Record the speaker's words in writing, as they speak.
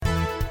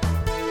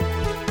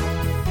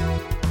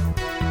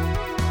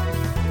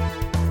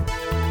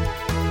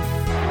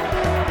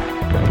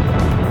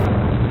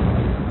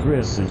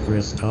Chris and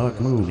Chris Talk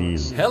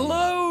Movies.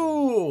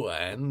 Hello,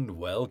 and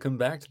welcome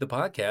back to the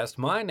podcast.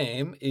 My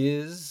name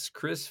is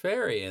Chris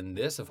Ferry, and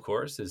this, of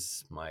course,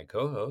 is my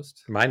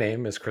co-host. My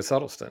name is Chris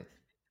Huddleston.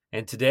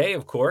 And today,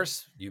 of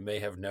course, you may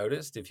have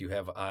noticed, if you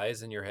have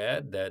eyes in your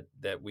head,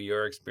 that we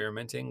are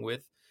experimenting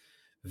with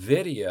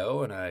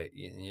video, and I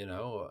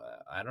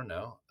don't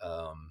know.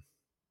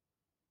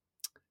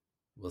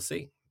 We'll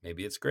see.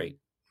 Maybe it's great.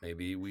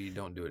 Maybe we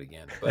don't do it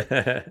again. But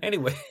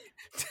anyway,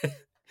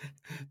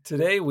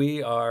 today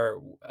we are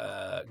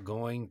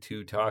going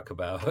to talk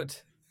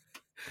about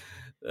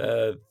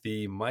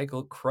the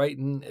Michael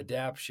Crichton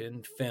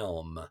adaptation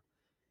film,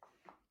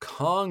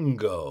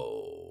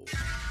 Congo.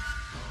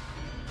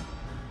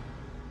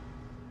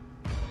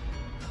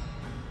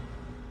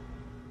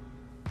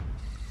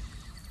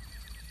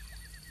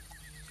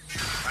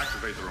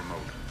 Activate the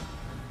remote.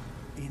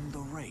 In the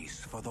race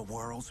for the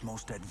world's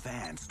most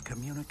advanced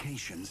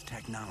communications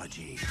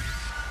technology,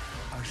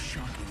 a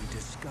shocking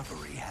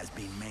discovery has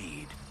been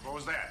made. What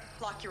was that?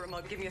 Lock your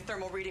remote. Give me a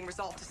thermal reading.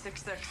 Resolve to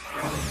 6-6.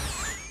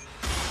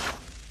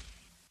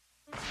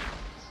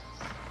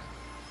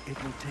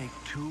 It will take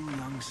two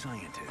young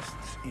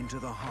scientists into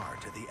the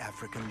heart of the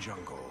African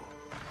jungle,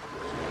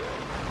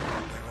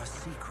 where a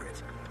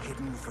secret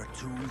hidden for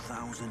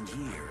 2,000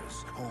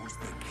 years holds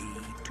the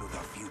key to the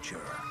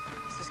future.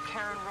 This is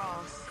Karen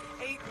Ross.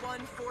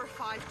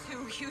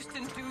 81452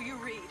 Houston, do you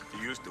read?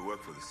 You used to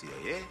work for the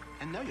CIA,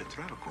 and now you're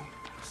tropical.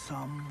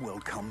 Some will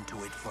come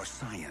to it for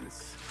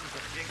science. This is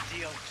a big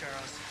deal,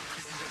 Charles.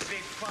 This is a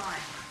big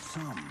find.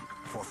 Some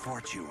for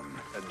fortune.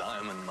 A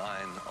diamond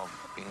mine of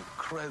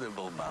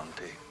incredible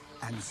bounty.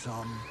 And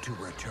some to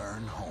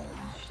return home.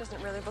 She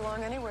doesn't really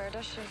belong anywhere,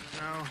 does she?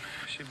 No,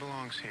 she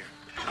belongs here.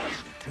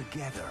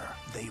 Together,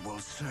 they will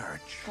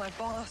search. My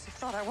boss, he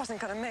thought I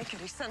wasn't going to make it.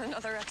 He sent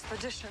another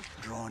expedition.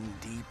 Drawn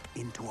deep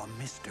into a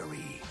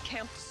mystery.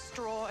 Camp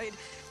destroyed,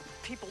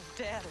 people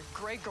dead, a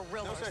gray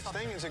gorilla No or such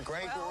something. thing as a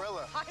gray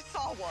gorilla. I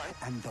saw one.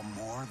 And the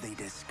more they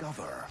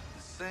discover,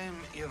 The same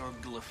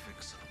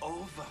hieroglyphics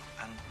over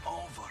and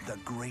over. the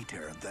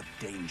greater the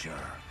danger.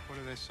 What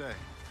do they say?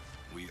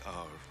 We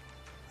are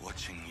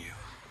watching you.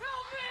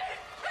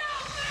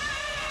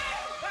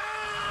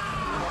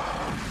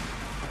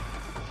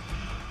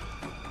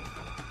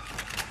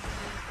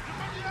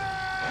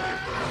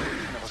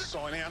 I never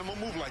saw any animal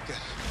move like that.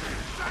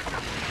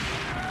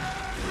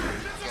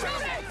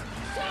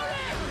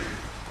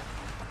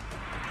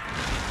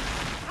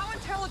 How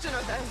intelligent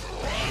are they?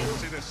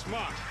 See, they're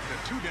smart.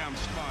 They're too damn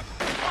smart.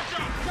 Watch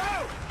out!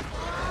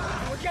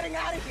 Go! We're getting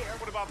out of here.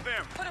 What about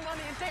them? Put him on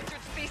the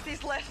endangered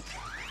species list.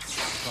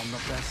 From the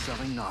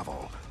best-selling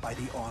novel by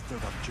the author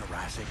of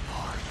Jurassic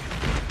Park.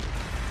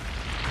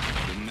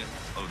 The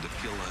myth of the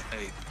killer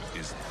ape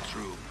is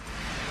true.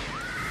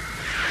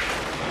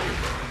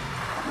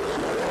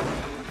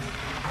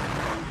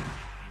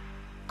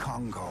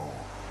 Congo,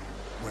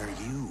 where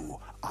you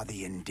are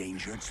the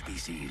endangered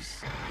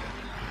species.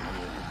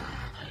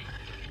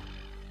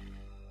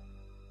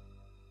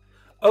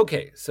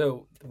 Okay,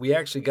 so we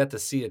actually got to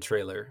see a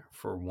trailer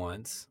for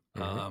once.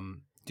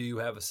 Do you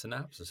have a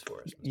synopsis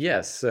for us?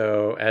 Yes.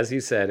 So, as you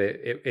said,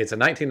 it's a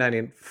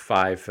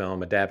 1995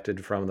 film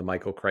adapted from the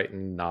Michael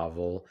Crichton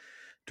novel,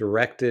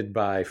 directed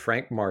by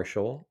Frank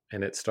Marshall,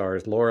 and it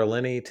stars Laura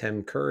Linney,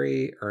 Tim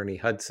Curry, Ernie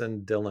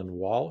Hudson, Dylan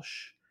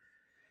Walsh.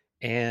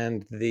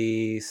 And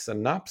the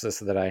synopsis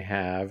that I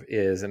have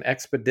is an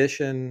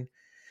expedition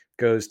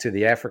goes to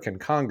the African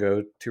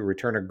Congo to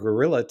return a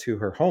gorilla to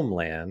her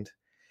homeland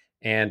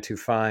and to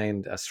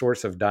find a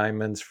source of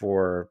diamonds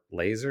for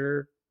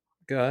laser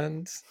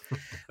guns.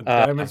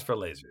 Diamonds for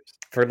lasers.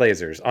 For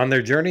lasers. On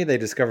their journey, they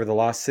discover the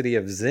lost city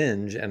of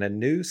Zinj and a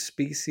new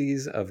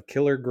species of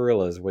killer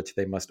gorillas, which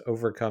they must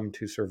overcome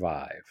to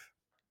survive.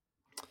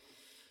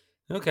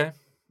 Okay.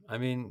 I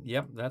mean,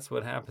 yep, that's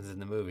what happens in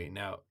the movie.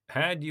 Now,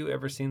 had you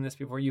ever seen this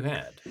before? You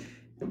had.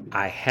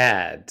 I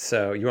had.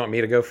 So you want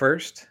me to go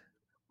first?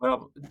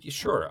 Well,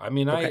 sure. I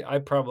mean, Okay. I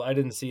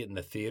didn't see it in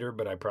the theater,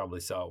 but I probably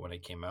saw it when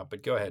it came out.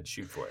 But go ahead,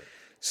 shoot for it.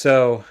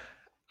 So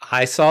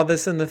I saw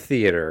this in the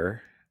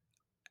theater.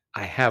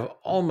 I have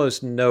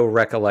almost no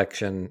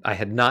recollection. I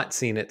had not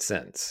seen it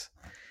since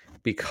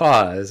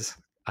because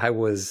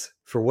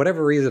for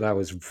whatever reason, I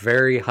was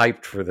very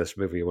hyped for this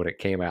movie when it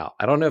came out.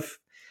 I don't know if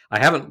I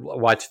haven't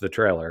watched the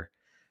trailer.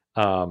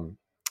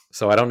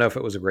 So I don't know if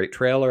it was a great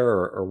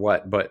trailer or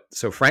what, but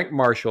so Frank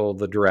Marshall,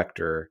 the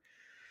director,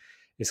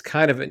 is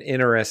kind of an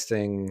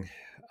interesting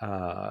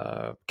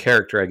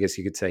character, I guess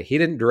you could say. He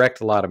didn't direct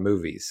a lot of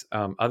movies.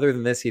 Other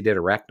than this, he did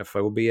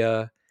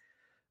Arachnophobia,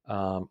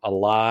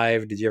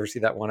 Alive. Did you ever see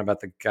that one about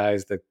the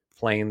guys, the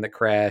plane that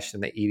crashed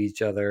and they eat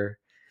each other?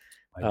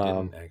 I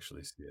didn't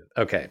actually see it.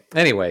 Okay.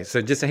 Anyway,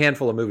 so just a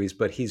handful of movies,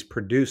 but he's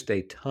produced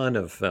a ton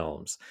of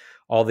films.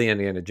 All the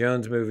Indiana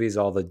Jones movies,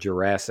 all the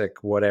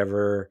Jurassic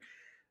whatever,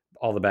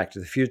 all the Back to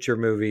the Future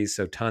movies.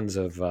 So tons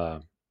of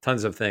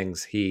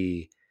things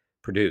he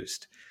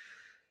produced.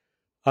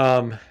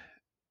 And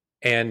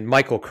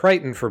Michael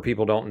Crichton, for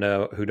people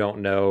who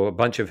don't know, a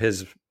bunch of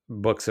his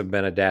books have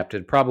been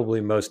adapted,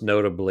 probably most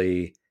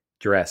notably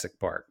Jurassic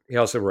Park. He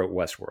also wrote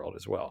Westworld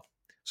as well.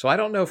 So I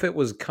don't know if it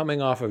was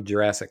coming off of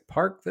Jurassic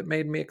Park that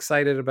made me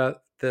excited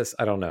about this.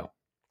 I don't know.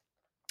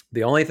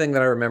 The only thing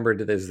that I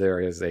remembered is there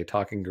is a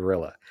talking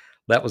gorilla.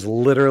 That was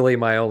literally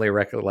my only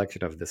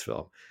recollection of this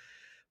film.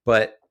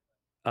 But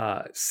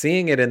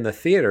seeing it in the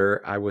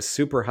theater, I was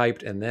super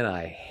hyped, and then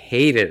I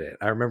hated it.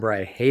 I remember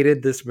I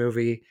hated this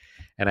movie,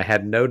 and I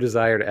had no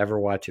desire to ever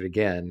watch it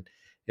again.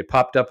 It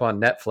popped up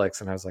on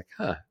Netflix, and I was like,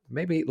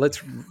 maybe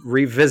let's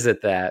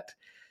revisit that,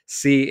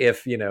 see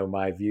if,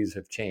 my views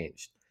have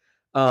changed.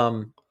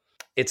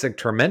 It's a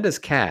tremendous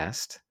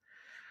cast.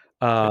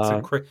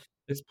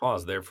 Let's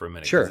pause there for a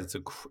minute. Sure. It's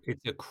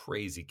a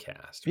crazy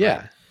cast. Right?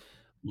 Yeah.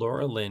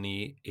 Laura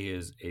Linney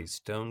is a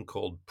stone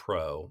cold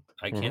pro.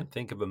 I can't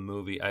think of a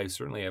movie. I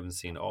certainly haven't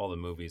seen all the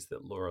movies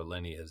that Laura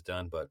Linney has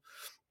done, but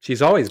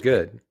she's always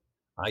good.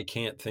 I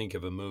can't think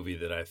of a movie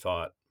that I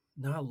thought,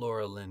 not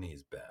Laura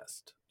Linney's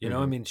best.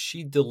 I mean,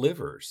 she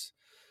delivers.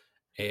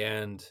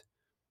 And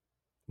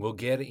we'll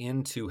get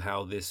into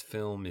how this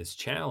film is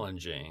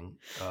challenging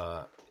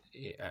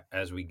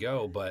as we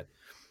go, but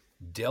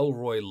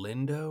Delroy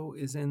Lindo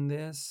is in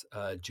this.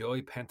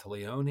 Joey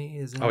Pantaleone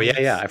is in this. Oh,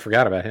 yeah. I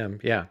forgot about him.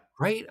 Yeah.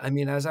 Right? I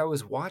mean, as I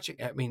was watching,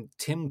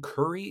 Tim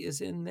Curry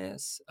is in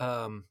this.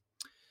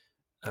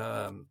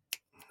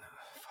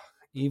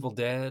 Evil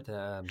Dead.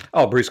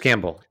 Bruce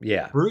Campbell.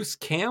 Yeah. Bruce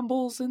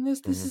Campbell's in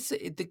this.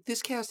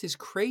 This cast is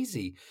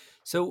crazy.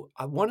 So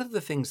one of the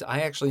things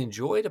I actually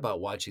enjoyed about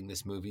watching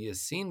this movie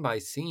is scene by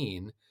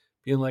scene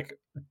being like,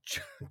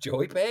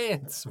 Joey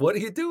Pants, what are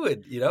you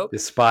doing?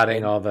 Just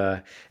spotting all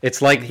the.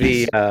 It's like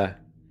he's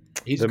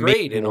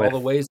great in all the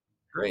ways.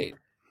 Great.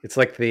 It's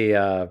like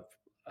the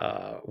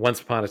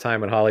Once Upon a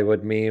Time in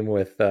Hollywood meme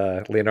with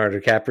Leonardo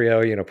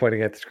DiCaprio,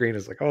 pointing at the screen.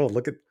 It's like, oh,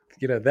 look at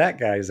that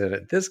guy's in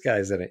it. This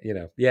guy's in it.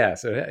 Yeah.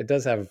 So it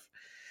does have.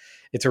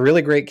 It's a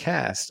really great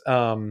cast.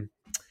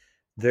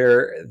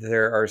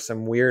 There are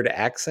some weird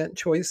accent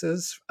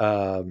choices.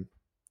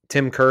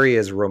 Tim Curry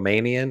is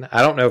Romanian.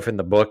 I don't know if in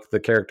the book the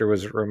character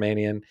was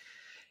Romanian.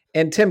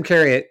 And Tim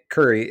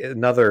Curry,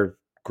 another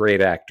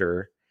great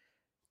actor.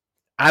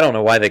 I don't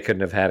know why they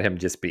couldn't have had him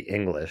just be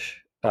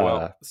English.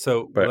 But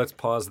let's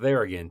pause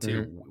there again,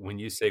 too. When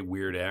you say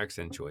weird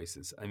accent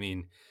choices, I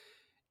mean,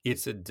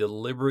 it's a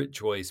deliberate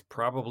choice,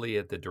 probably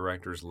at the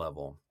director's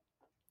level,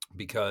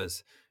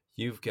 because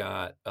you've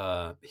got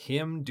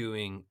him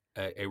doing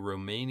a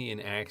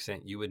Romanian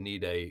accent. You would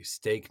need a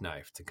steak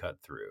knife to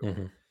cut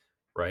through,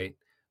 right?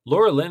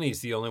 Laura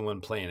Linney's the only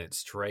one playing it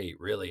straight,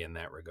 really, in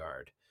that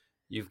regard.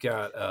 You've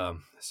got,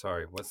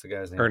 what's the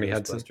guy's name? Ernie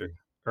Hudson.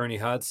 Ernie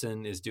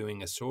Hudson is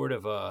doing it's sort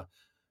of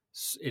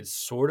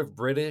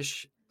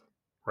British,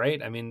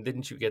 right? I mean,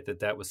 didn't you get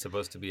that was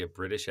supposed to be a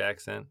British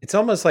accent? It's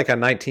almost like a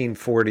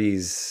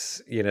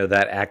 1940s,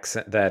 that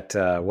accent,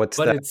 what's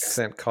that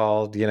accent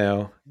called,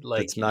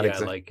 Like, it's not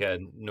like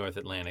North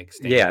Atlantic.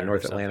 Yeah,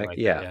 North Atlantic, like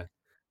yeah.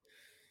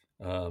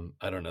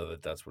 I don't know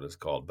that that's what it's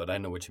called, but I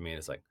know what you mean.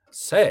 It's like,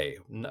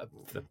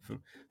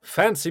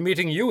 fancy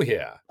meeting you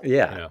here.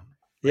 Yeah.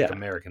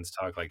 Americans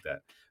talk like that.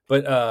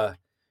 But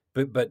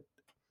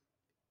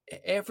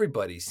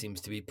everybody seems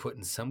to be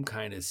putting some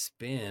kind of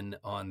spin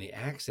on the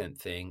accent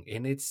thing,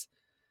 and it's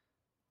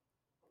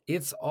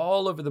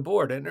all over the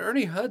board. And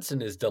Ernie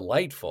Hudson is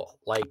delightful.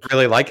 Like, I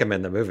really like him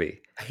in the movie.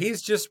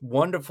 He's just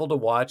wonderful to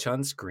watch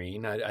on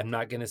screen. I'm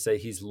not going to say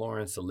he's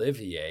Laurence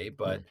Olivier,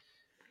 but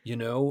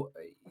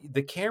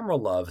the camera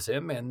loves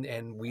him,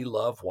 and we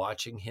love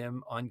watching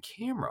him on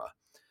camera.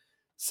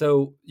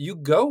 So you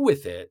go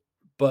with it,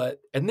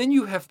 and then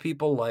you have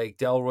people like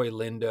Delroy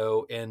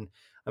Lindo, and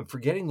I'm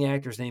forgetting the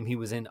actor's name. He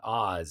was in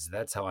Oz.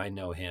 That's how I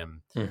know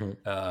him.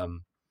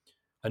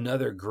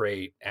 Another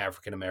great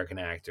African-American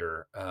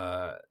actor.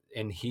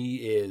 And he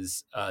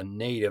is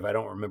native. I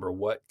don't remember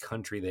what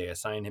country they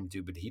assigned him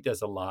to, but he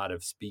does a lot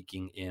of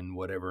speaking in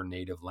whatever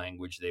native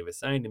language they've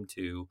assigned him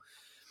to.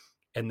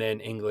 And then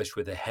English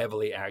with a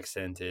heavily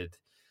accented,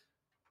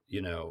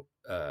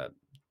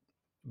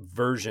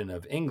 version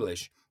of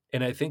English.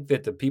 And I think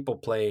that the people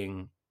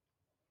playing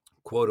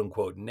quote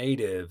unquote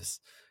natives,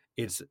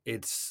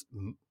 it's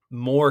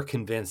more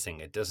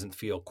convincing. It doesn't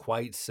feel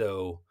quite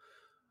so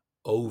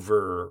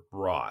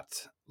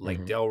overwrought,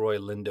 like Delroy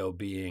Lindo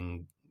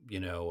being,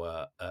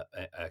 a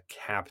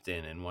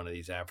captain in one of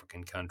these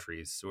African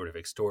countries, sort of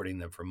extorting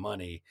them for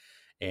money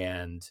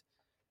and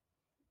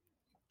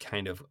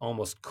kind of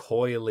almost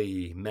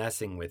coyly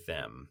messing with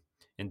them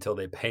until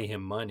they pay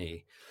him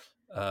money.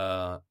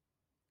 That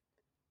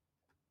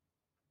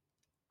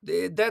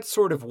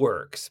sort of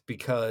works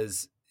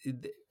because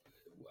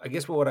I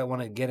guess what I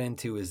want to get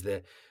into is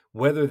that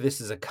whether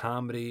this is a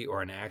comedy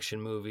or an action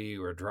movie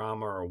or a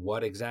drama or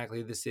what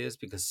exactly this is,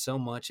 because so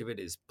much of it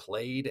is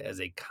played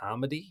as a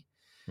comedy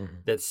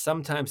that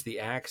sometimes the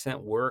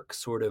accent work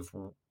sort of,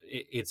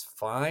 it's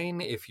fine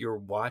if you're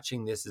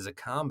watching this as a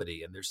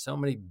comedy, and there's so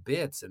many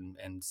bits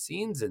and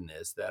scenes in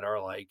this that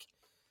are like,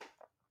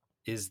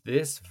 is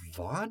this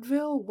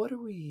vaudeville? What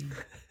are we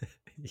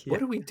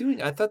what are we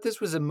doing? I thought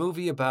this was a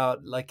movie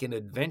about, like, an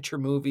adventure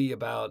movie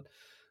about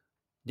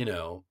you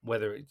know,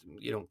 whether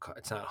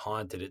it's not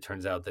haunted. It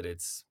turns out that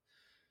it's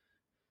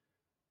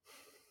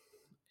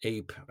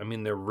ape. I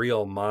mean, they're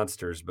real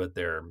monsters, but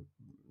they're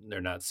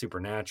not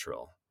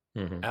supernatural.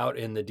 Mhm. Out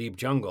in the deep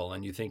jungle,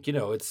 and you think,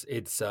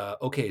 it's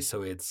okay,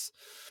 so it's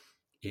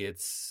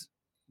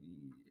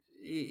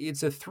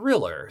a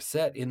thriller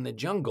set in the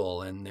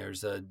jungle, and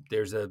there's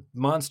a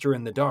monster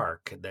in the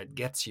dark that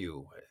gets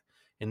you.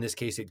 In this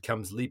case, it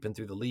comes leaping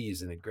through the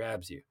leaves and it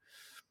grabs you.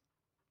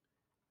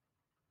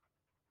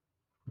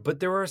 But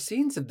there are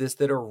scenes of this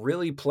that are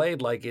really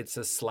played like it's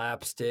a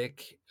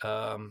slapstick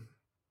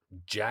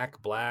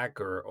Jack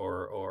Black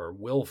or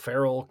Will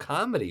Ferrell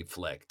comedy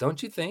flick,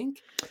 don't you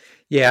think?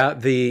 Yeah,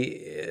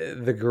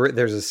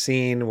 there's a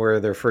scene where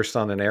they're first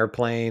on an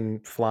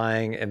airplane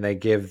flying, and they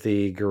give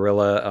the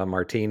gorilla a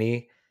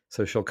martini,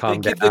 so she'll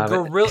calm They give the down.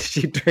 gorilla-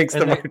 She drinks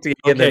the and they- martini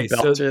and then okay,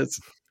 so- belches.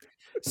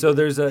 So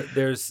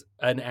there's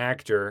an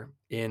actor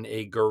in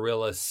a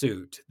gorilla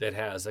suit that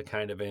has a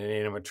kind of an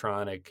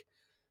animatronic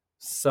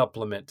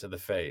supplement to the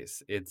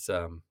face. It's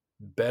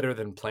better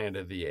than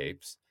Planet of the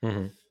Apes.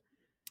 Mhm.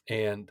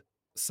 And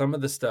some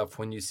of the stuff,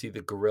 when you see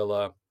the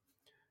gorilla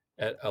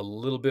at a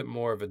little bit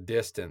more of a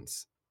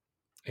distance,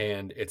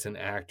 and it's an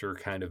actor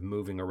kind of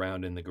moving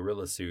around in the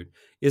gorilla suit,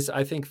 is,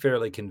 I think,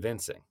 fairly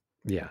convincing.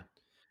 Yeah.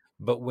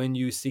 But when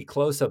you see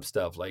close-up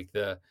stuff, like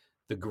the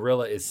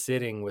gorilla is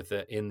sitting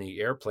in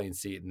the airplane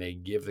seat, and they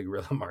give the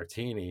gorilla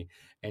martini,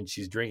 and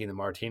she's drinking the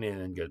martini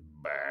and then goes,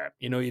 bah.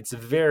 It's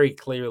very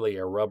clearly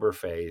a rubber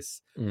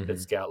face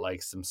that's got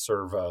like some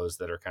servos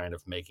that are kind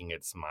of making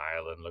it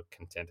smile and look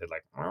contented,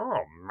 like,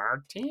 oh,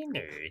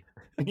 martini,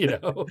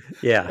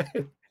 Yeah.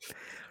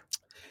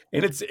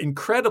 And it's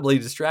incredibly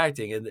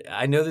distracting. And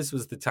I know this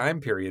was the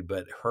time period,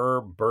 but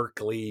her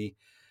Berkeley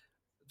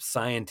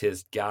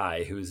scientist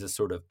guy, who's a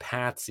sort of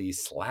patsy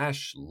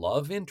 /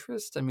 love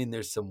interest. I mean,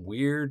 there's some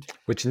weird,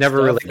 Which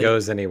never really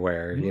goes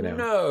anywhere,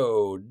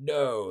 No.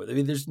 I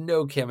mean, there's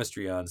no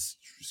chemistry on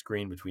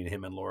screen between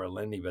him and Laura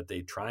Linney, but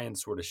they try and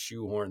sort of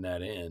shoehorn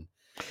that in.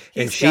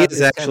 And she is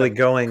actually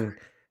going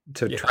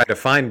to try to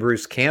find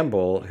Bruce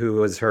Campbell, who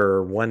was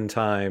her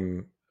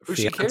one-time who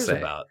fiance. she cares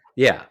about.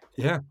 Yeah.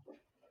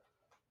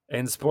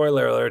 And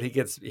spoiler alert, he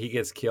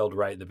gets killed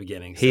right in the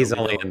beginning. So He's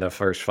only in the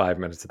first 5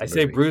 minutes of the movie.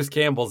 I say Bruce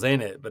Campbell's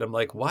in it, but I'm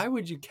like, why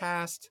would you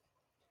cast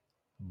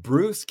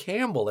Bruce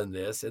Campbell in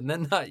this and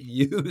then not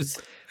use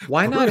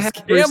why not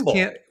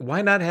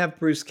have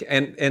Bruce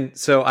and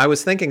so I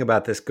was thinking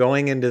about this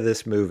going into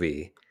this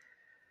movie,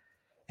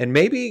 and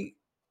maybe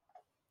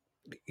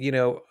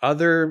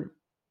other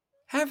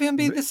have him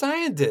be the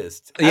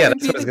scientist. Have him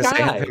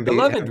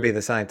be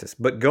the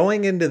scientist. But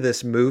going into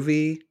this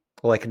movie,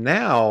 like,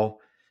 now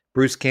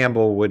Bruce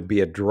Campbell would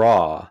be a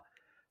draw.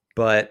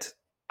 But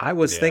I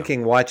was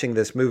thinking, watching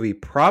this movie,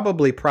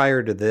 probably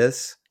prior to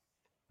this,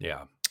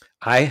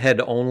 I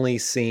had only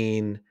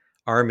seen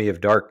Army of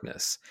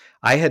Darkness.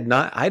 I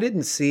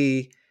didn't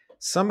see,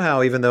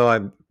 somehow, even though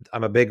I'm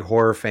a big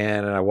horror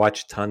fan and I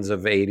watched tons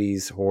of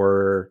 80s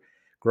horror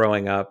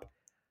growing up,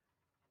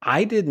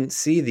 I didn't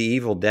see the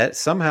Evil Dead.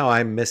 Somehow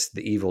I missed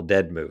the Evil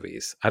Dead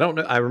movies. I don't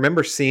know. I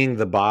remember seeing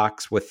the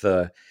box with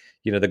the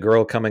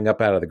girl coming up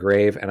out of the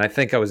grave. And I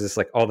think I was just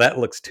like, oh, that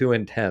looks too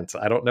intense.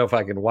 I don't know if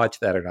I can watch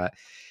that or not.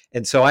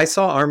 And so I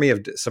saw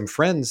some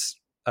friends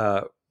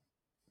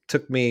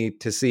took me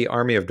to see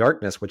Army of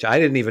Darkness, which I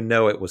didn't even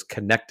know it was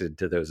connected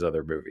to those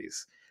other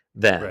movies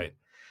then. Right.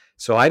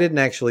 So I didn't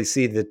actually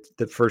see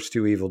the first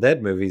two Evil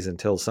Dead movies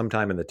until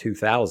sometime in the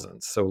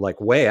 2000s. So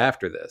like way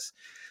after this.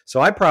 So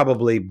I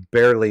probably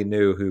barely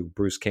knew who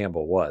Bruce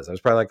Campbell was. I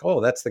was probably like, oh,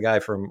 that's the guy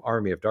from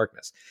Army of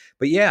Darkness.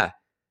 But yeah,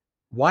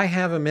 why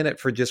have him in it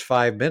for just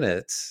 5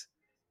 minutes?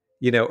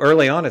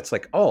 Early on, it's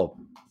like, oh,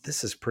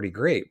 this is pretty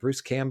great.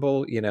 Bruce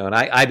Campbell, and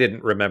I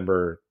didn't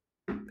remember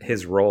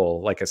his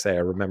role. Like I say,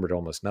 I remembered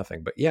almost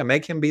nothing. But yeah,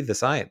 make him be the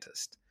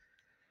scientist.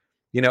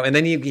 And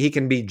then he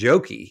can be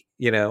jokey,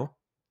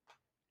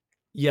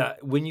 Yeah,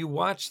 when you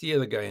watch the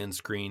other guy on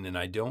screen, and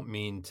I don't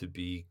mean to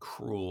be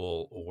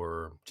cruel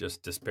or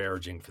just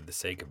disparaging for the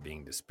sake of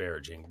being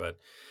disparaging, but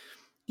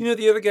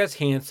the other guy's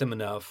handsome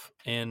enough,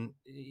 and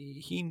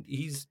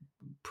he's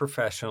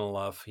professional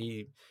enough.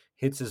 He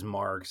hits his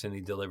marks and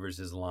he delivers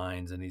his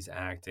lines, and he's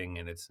acting,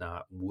 and it's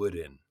not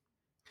wooden.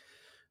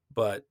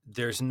 But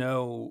he's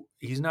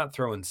not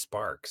throwing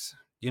sparks.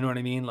 You know what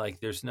I mean? Like,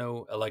 there's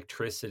no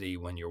electricity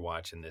when you're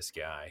watching this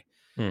guy.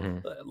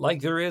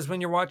 Like there is when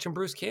you're watching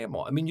Bruce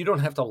Campbell. I mean, you don't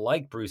have to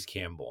like Bruce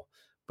Campbell,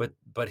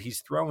 but he's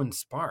throwing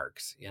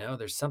sparks.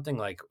 There's something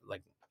like,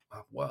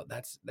 oh, wow,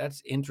 that's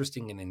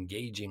interesting and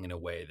engaging in a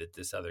way that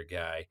this other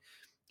guy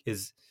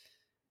is.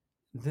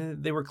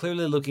 They were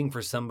clearly looking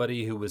for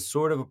somebody who was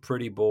sort of a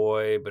pretty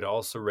boy, but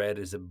also read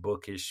as a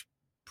bookish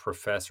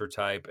professor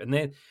type, and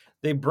then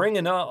they bring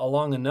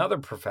along another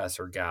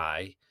professor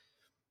guy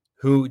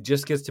who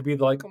just gets to be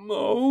like,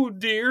 oh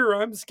dear,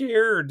 I'm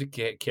scared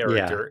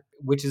character,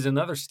 which is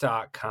another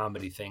stock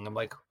comedy thing. I'm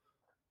like,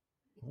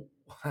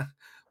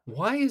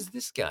 why is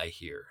this guy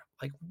here?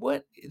 Like,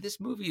 what? This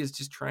movie is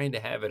just trying to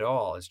have it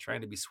all. It's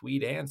trying to be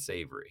sweet and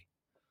savory.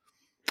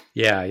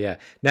 Yeah, yeah.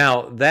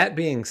 Now, that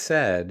being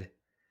said,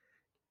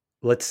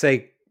 let's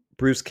say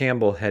Bruce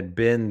Campbell had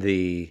been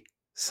the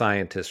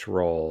scientist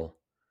role.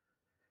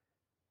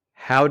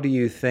 How do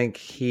you think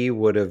he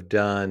would have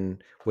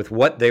done with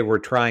what they were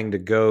trying to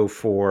go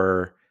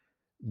for,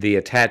 the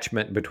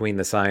attachment between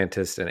the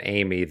scientist and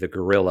Amy, the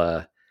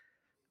gorilla?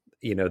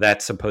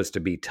 That's supposed to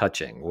be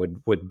touching.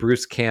 Would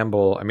Bruce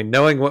Campbell, I mean,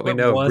 knowing what we But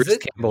know of was Bruce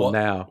it? Campbell What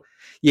now,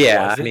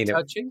 yeah, was I it mean,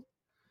 touching?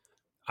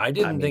 I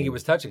didn't think it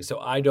was touching, so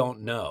I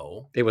don't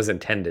know. it was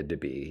intended to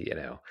be,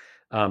 but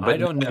I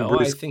don't knowing know. I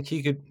Bruce, think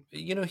he could,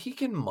 he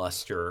can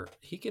muster.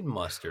 He can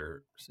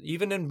muster.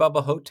 Even in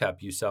Bubba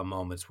Hotep, you saw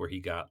moments where he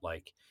got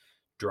like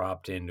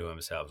dropped into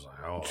himself. Like,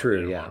 oh, I true,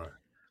 didn't yeah.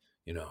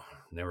 wanna,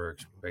 never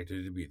expected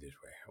it to be this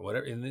way, or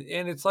whatever. And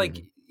it's like,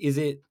 Mhm. is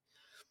it?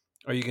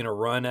 Are you going to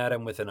run at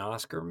him with an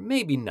Oscar?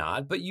 Maybe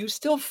not, but you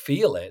still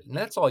feel it, and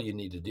that's all you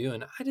need to do.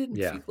 And I didn't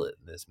Yeah. feel it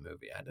in this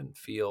movie. I didn't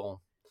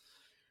feel.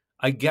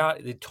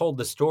 They told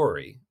the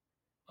story.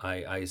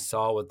 I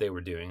saw what they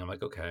were doing. I'm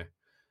like, okay,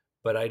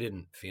 but I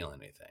didn't feel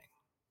anything.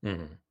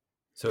 Mhm.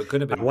 So it could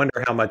have been. I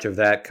wonder how much of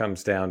that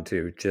comes down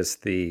to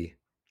just the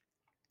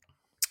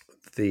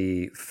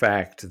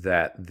fact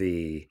that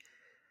the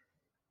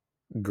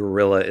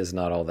gorilla is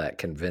not all that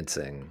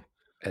convincing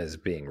as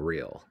being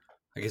real.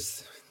 I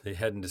guess they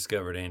hadn't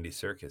discovered Andy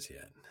Serkis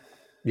yet.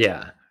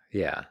 Yeah,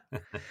 yeah.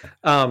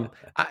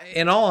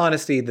 In all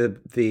honesty,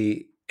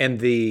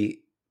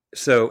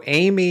 so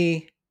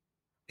Amy,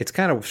 it's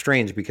kind of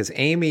strange because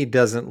Amy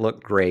doesn't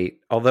look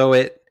great, although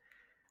it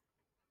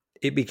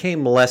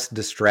became less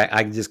distract.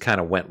 I just kind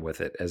of went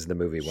with it as the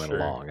movie went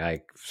along.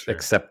 I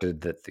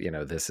accepted that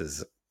this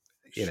is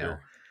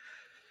It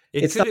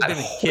it's could not have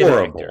been a kid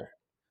horrible. actor.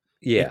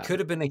 Yeah, It could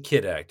have been a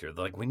kid actor.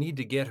 Like, we need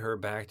to get her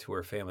back to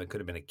her family. It could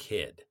have been a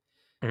kid.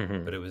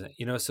 Mhm. But it was,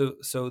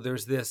 so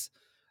there's this,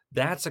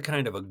 that's a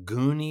kind of a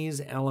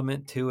Goonies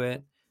element to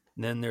it.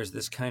 And then there's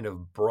this kind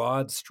of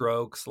broad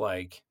strokes,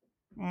 like,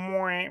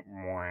 broad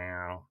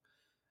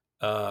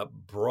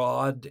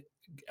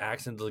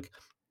accent, like,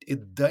 a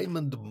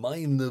diamond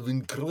mine of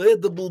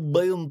incredible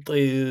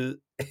bounty.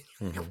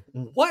 Mhm.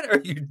 What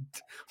are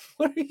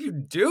you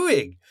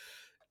doing?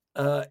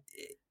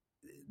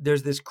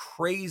 There's this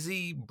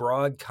crazy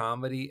broad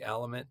comedy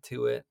element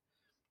to it.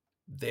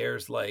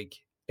 There's like,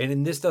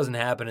 and this doesn't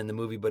happen in the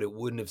movie, but it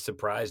wouldn't have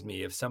surprised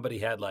me if somebody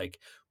had like,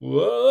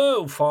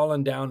 whoa,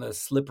 fallen down a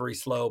slippery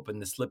slope in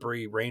the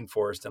slippery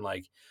rainforest and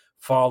like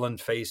fallen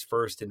face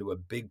first into a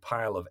big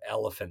pile of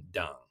elephant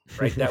dung,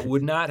 right? That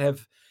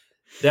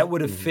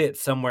would have fit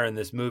somewhere in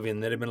this movie.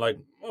 And they'd have been like,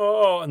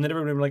 oh, and then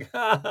everybody would have been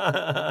like, ha, ha,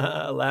 ha,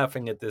 ha,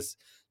 laughing at this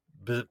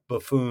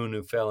buffoon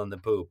who fell in the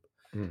poop.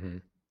 Mm-hmm.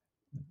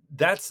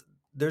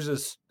 There's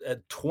a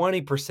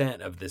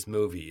 20% of this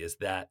movie is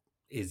that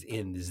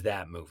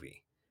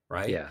movie,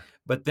 right? Yeah.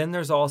 But then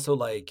there's also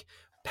like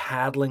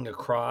paddling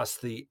across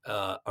the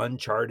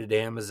uncharted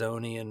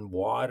Amazonian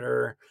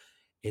water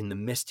in the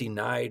misty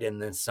night,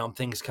 and then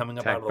something's coming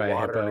up out of the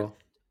water. And it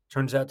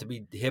turns out to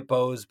be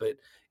hippos, but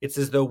it's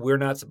as though we're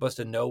not supposed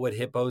to know what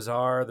hippos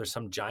are. There's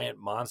some giant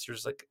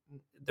monsters, like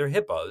they're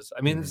hippos.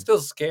 I mean, it's still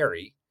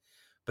scary,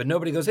 but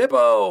nobody goes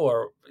hippo,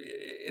 or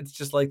it's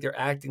just like they're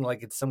acting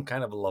like it's some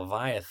kind of a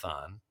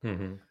leviathan.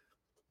 Mm-hmm.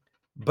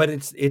 But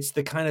it's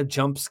the kind of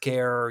jump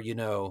scare,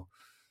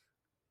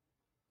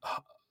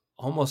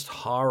 almost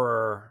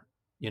horror,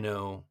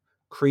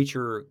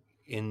 creature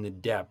in the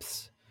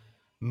depths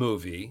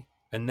movie,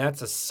 and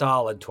that's a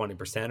solid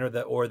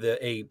 20%. Or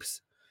the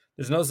apes.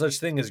 There's no such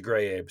thing as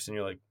gray apes, and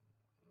you're like,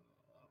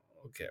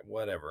 okay,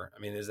 whatever. I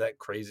mean, is that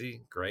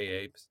crazy? Gray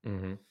apes?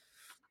 Mm-hmm.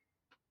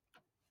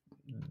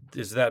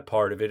 Is that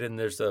part of it? And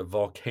there's a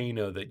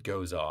volcano that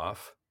goes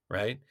off,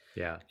 right?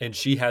 Yeah. And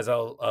she has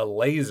a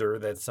laser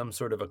that's some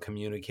sort of a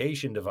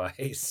communication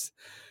device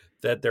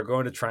that they're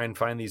going to try and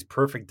find these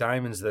perfect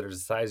diamonds that are the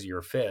size of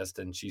your fist.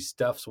 And she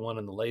stuffs one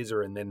in the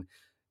laser and then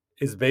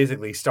is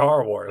basically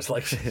Star Wars.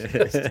 Like, she's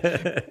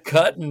just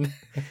cutting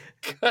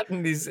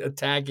these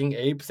attacking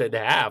apes in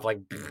half. Like,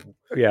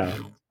 yeah.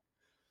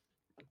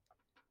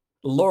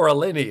 Laura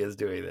Linney is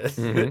doing this.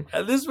 Mm-hmm.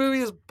 And this movie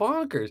is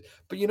bonkers.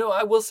 But,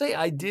 I will say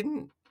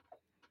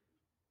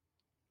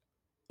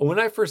when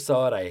I first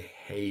saw it, I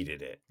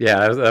hated it.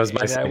 Yeah, that was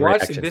my same reaction. I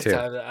watched it this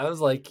time. I was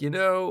like, I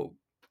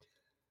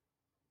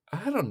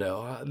don't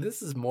know.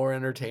 This is more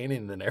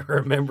entertaining than I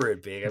remember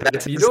it being. I mean,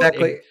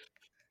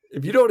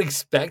 if you don't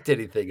expect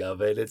anything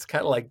of it, it's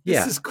kind of like,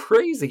 this is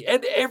crazy.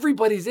 And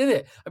everybody's in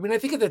it. I mean, I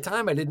think at the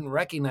time I didn't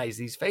recognize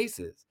these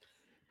faces.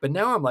 But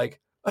now I'm like,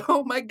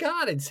 oh my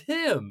God, it's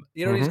him.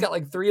 He's got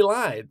like 3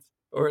 lines.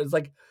 Or it's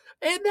like,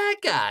 and that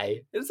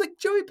guy. It's like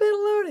Joey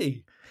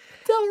Pantalone.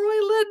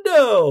 Delroy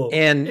Lindo.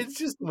 And it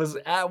just was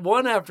at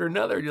one after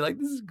another. And you're like,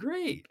 this is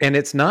great. And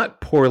it's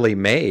not poorly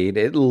made.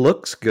 It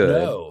looks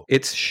good. No.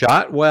 It's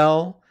shot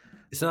well.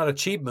 It's not a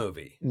cheap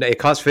movie. It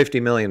cost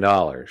 $50 million.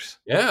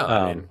 Yeah.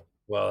 I mean,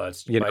 well,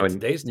 that's by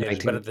today's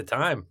standards, but at the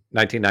time.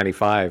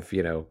 1995,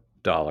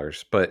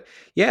 dollars. But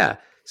yeah.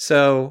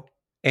 So,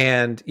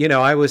 and,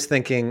 I was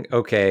thinking,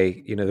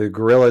 okay, the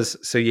gorillas.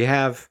 So you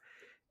have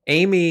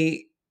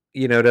Amy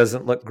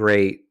doesn't look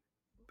great,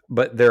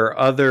 but there are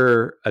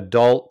other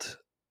adult,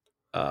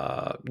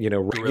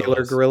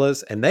 regular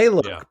gorillas, and they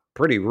look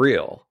pretty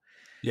real.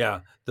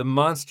 Yeah, the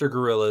monster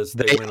gorillas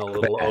they went a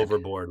little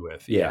overboard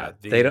with. Yeah,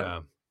 they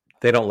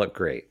don't look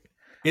great.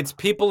 It's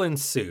people in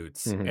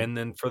suits, and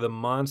then for the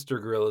monster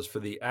gorillas, for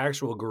the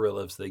actual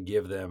gorillas, they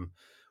give them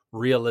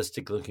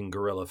realistic looking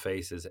gorilla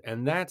faces,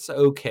 and that's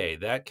okay.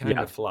 That kind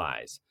of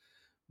flies.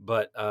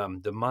 But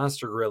the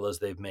monster gorillas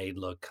they've made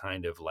look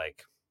kind of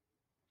like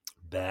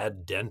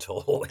bad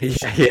dental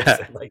issues.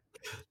 Yeah.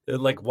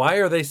 Like, why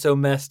are they so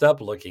messed up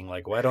looking?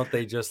 Like, why don't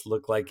they just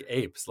look like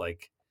apes?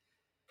 Like,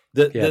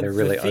 the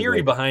really theory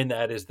ugly behind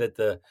that is that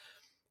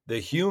the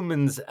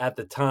humans at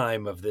the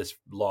time of this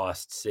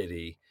lost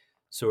city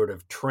sort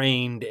of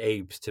trained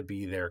apes to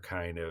be their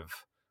kind of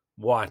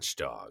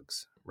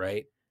watchdogs,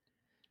 right?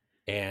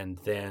 And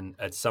then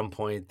at some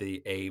point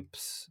the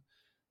apes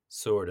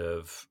sort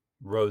of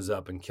rose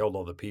up and killed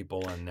all the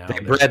people, and now they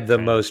bred the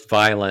most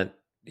violent,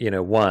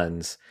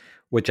 ones,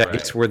 which I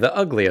guess were the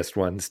ugliest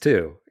ones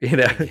too.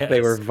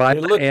 They were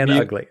violent and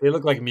ugly. They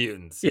look like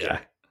mutants. Yeah.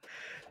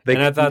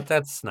 And I thought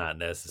that's not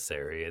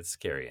necessary. It's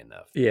scary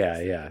enough.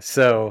 Yeah.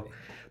 So,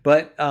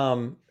 but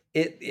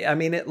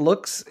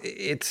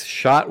it's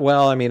shot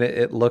well. I mean,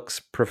 it looks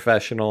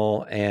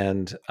professional,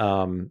 and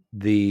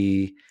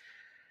the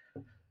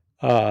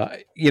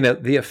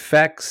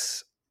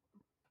effects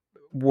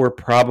were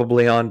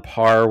probably on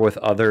par with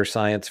other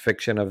science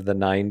fiction of the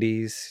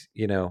 90s.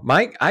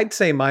 I'd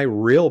say my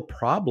real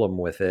problem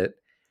with it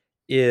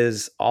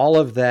is all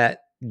of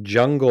that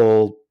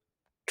jungle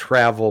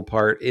travel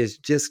part is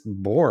just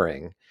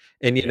boring.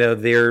 And,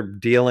 they're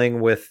dealing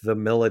with the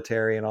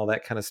military and all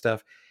that kind of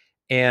stuff.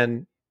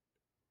 And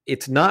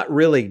it's not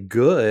really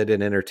good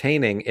and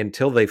entertaining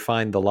until they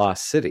find the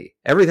lost city.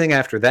 Everything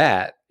after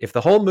that, if the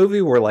whole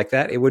movie were like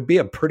that, it would be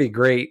a pretty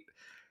great,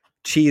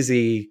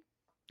 cheesy,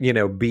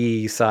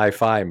 B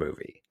sci-fi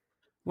movie.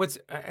 What's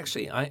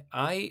actually,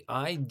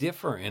 I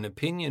differ in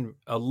opinion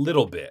a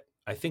little bit.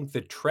 I think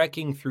the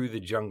trekking through the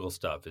jungle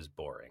stuff is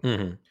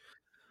boring.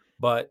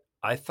 But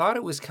I thought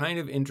it was kind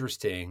of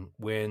interesting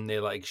when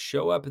they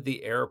show up at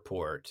the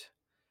airport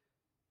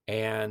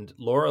and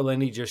Laura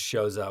Linney just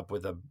shows up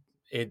with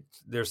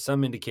there's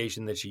some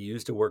indication that she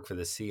used to work for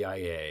the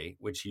CIA,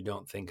 which you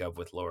don't think of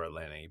with Laura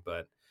Linney,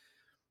 but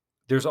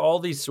there's all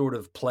these sort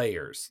of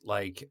players,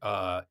 like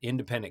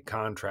independent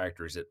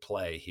contractors at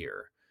play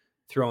here,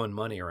 throwing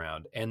money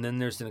around. And then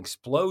there's an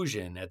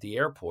explosion at the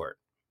airport.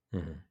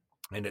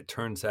 And it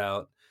turns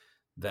out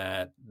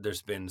that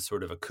there's been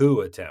sort of a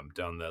coup attempt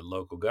on the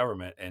local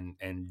government. And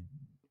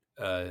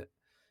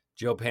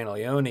Joe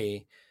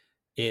Pantoliano,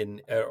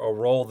 in a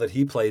role that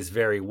he plays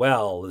very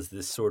well, is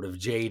this sort of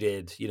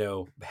jaded,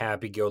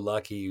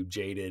 happy-go-lucky,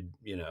 jaded,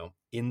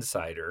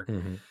 insider,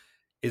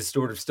 is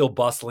sort of still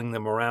bustling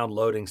them around,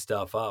 loading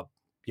stuff up.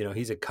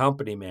 He's a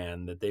company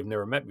man that they've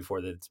never met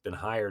before, that's been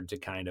hired to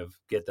kind of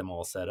get them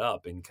all set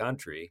up in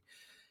country.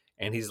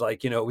 And he's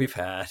like, we've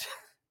had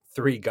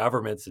 3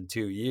 governments in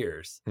 2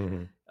 years.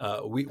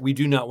 We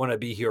do not want to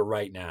be here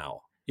right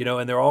now,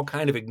 and they're all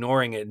kind of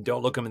ignoring it and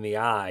don't look them in the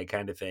eye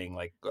kind of thing.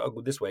 Like,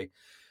 go this way.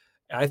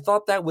 I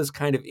thought that was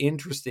kind of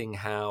interesting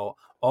how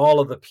all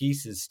of the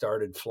pieces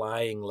started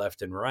flying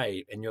left and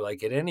right. And you're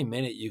like, at any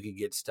minute you could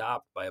get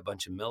stopped by a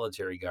bunch of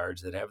military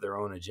guards that have their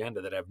own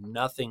agenda, that have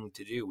nothing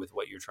to do with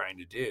what you're trying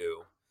to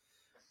do,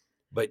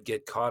 but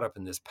get caught up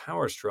in this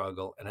power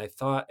struggle. And I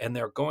thought, and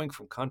they're going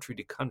from country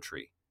to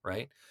country,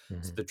 right?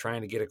 So they're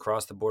trying to get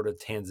across the border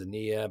to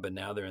Tanzania, but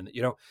now they're in,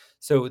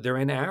 so they're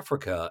in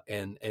Africa,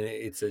 and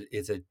it's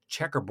a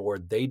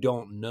checkerboard they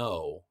don't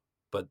know,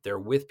 but they're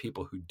with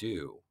people who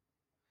do.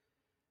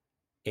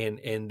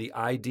 And the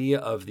idea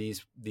of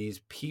these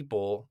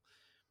people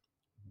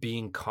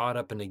being caught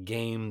up in a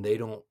game they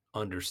don't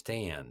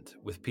understand,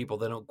 with people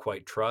they don't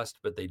quite trust,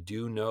 but they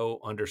do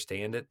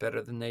understand it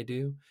better than they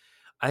do.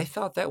 I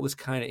thought that was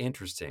kind of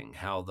interesting,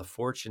 how the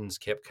fortunes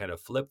kept kind of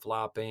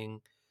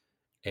flip-flopping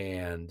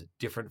and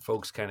different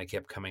folks kind of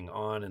kept coming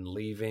on and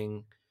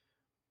leaving.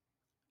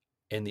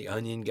 And the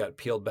onion got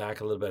peeled back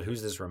a little bit.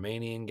 Who's this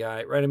Romanian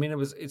guy? Right. I mean,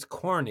 it's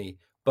corny,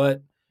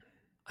 but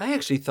I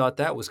actually thought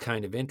that was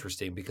kind of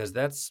interesting, because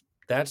that's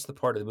the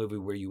part of the movie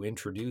where you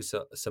introduce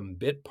some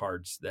bit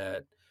parts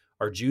that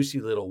are juicy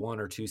little 1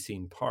 or 2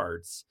 scene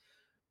parts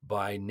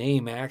by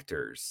name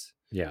actors.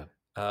 Yeah.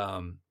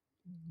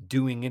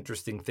 Doing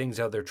interesting things,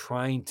 how they're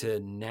trying to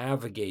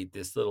navigate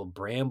this little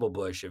bramble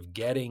bush of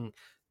getting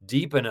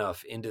deep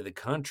enough into the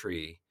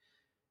country,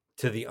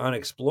 to the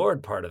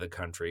unexplored part of the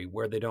country,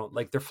 where they don't,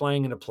 they're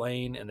flying in a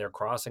plane and they're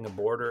crossing a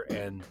border,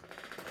 and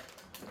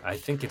I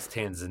think it's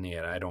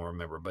Tanzania, I don't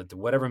remember, but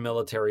whatever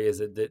military is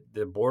it,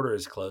 the border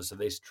is closed, so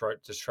they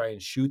try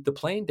and shoot the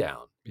plane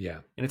down. Yeah.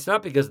 And it's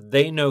not because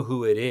they know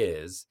who it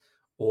is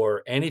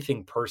or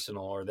anything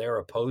personal or they're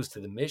opposed to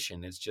the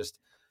mission. It's just,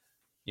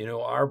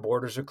 our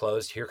borders are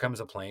closed. Here comes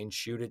a plane,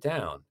 shoot it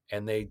down.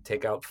 And they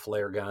take out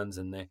flare guns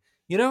and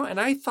and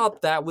I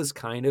thought that was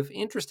kind of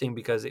interesting,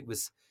 because it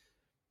was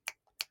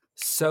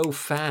so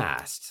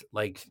fast.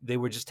 Like they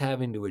were just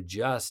having to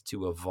adjust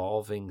to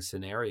evolving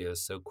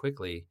scenarios so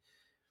quickly.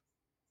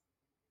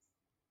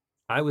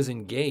 I was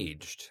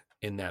engaged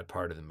in that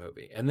part of the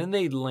movie. And then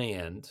they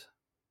land,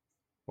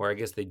 or I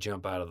guess they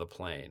jump out of the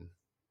plane.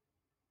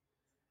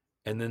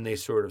 And then they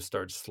sort of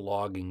start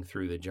slogging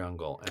through the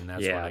jungle. And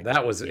that's when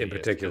that was in idiot,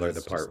 particular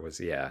the part was,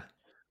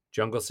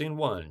 jungle scene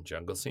 1,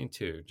 jungle scene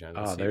 2,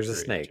 jungle scene there's 3, a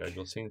snake.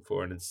 jungle scene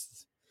 4. And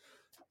it's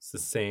the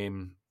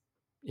same,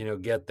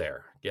 get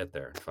there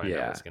and find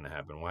out what's going to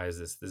happen. Why is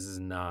this? This is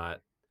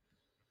not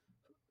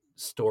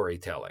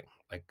storytelling.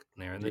 Like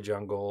they're in the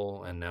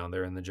jungle and now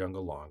they're in the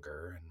jungle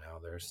longer and now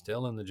they're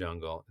still in the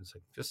jungle. It's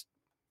like, just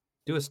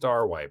do a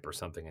star wipe or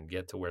something and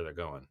get to where they're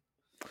going.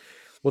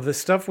 Well, the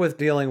stuff with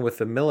dealing with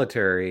the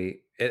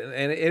military,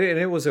 and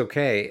it was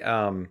okay.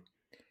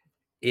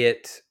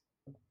 It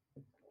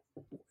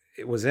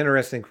was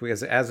interesting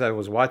because as I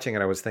was watching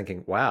it, I was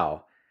thinking,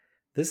 wow,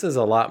 this is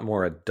a lot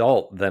more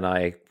adult than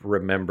I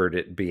remembered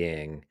it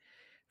being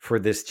for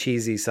this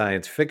cheesy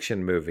science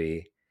fiction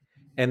movie.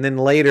 And then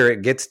later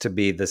it gets to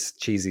be this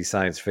cheesy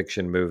science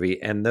fiction movie,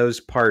 and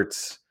those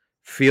parts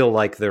feel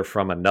like they're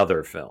from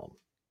another film.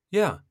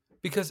 Yeah,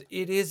 because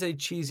it is a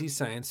cheesy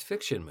science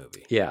fiction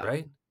movie. Yeah.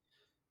 Right?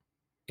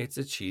 It's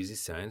a cheesy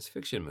science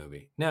fiction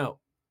movie. Now,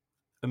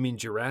 I mean,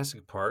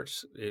 Jurassic Park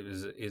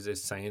is a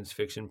science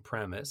fiction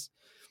premise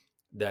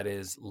that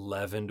is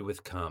leavened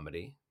with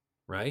comedy,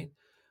 right?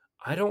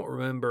 I don't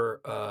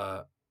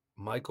remember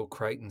Michael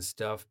Crichton's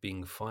stuff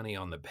being funny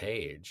on the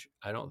page.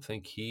 I don't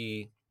think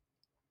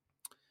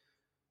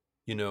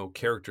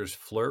characters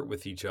flirt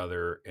with each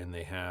other and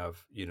they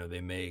have,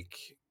 they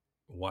make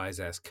wise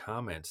ass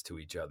comments to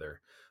each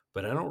other.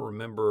 But I don't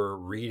remember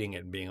reading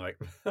it and being like,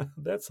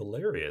 that's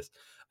hilarious.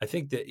 I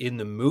think that in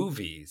the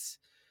movies,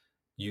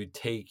 you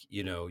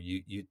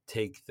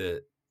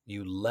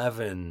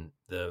leaven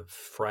the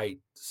fright,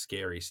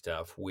 scary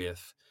stuff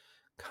with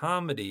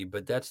comedy,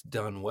 but that's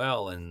done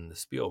well in the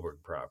Spielberg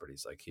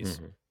properties. Like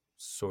he's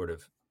sort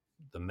of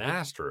the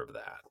master of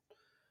that.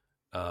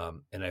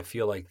 And I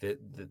feel like that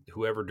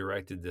whoever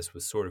directed this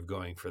was sort of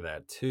going for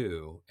that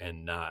too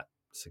and not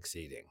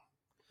succeeding.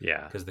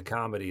 Yeah. Because the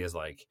comedy is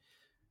like,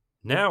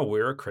 now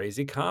we're a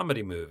crazy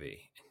comedy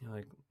movie. And you're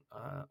like,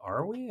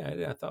 are we?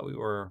 I thought we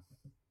were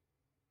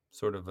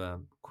sort of a,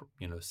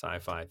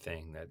 sci-fi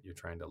thing that you're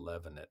trying to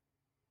leaven it.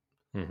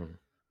 Mm-hmm.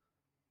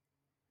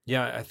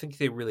 Yeah, I think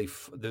they really,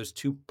 those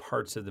two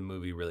parts of the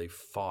movie really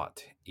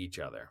fought each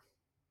other.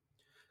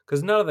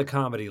 Because none of the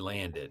comedy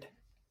landed.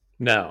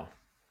 No.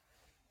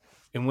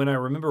 And when I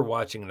remember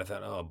watching it, I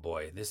thought, oh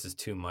boy, this is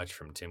too much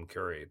from Tim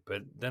Curry.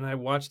 But then I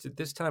watched it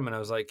this time and I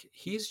was like,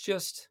 he's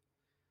just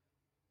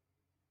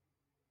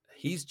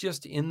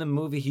in the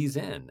movie he's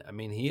in. I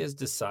mean, he has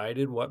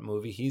decided what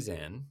movie he's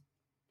in.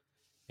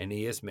 And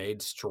he has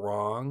made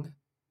strong,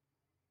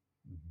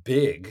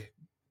 big,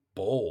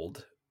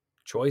 bold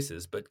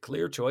choices, but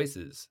clear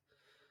choices.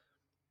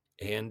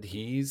 And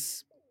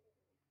he's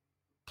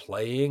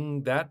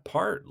playing that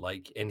part.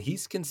 And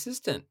he's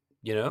consistent,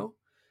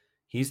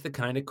 He's the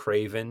kind of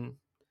craven.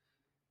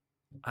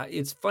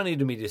 It's funny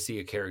to me to see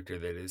a character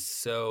that is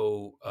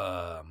so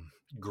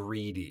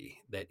greedy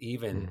that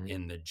even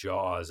in the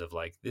jaws of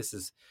this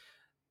is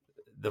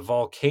the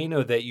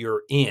volcano that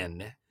you're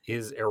in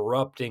is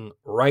erupting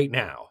right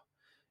now.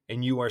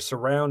 And you are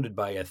surrounded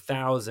by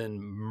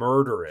 1,000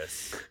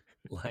 murderous,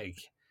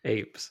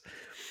 apes,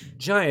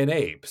 giant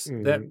apes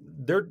that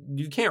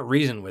you can't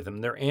reason with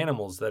them. They're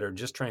animals that are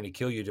just trying to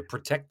kill you to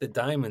protect the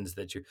diamonds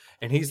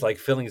and he's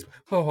filling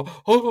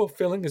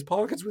his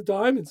pockets with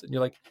diamonds. And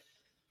you're like,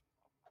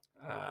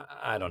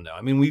 I don't know.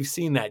 I mean, we've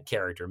seen that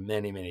character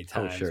many, many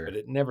times, but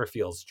it never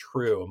feels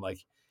true. I'm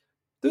like,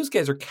 those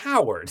guys are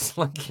cowards.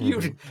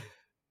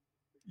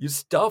 You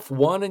stuff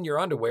one in your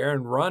underwear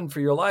and run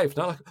for your life.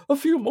 Not a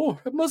few more.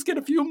 I must get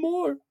a few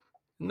more.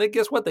 And then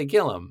guess what? They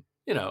kill him,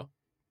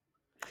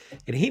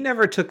 And he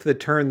never took the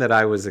turn that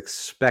I was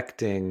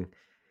expecting.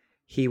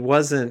 He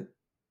wasn't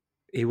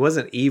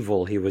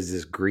evil. He was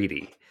just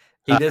greedy.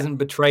 He doesn't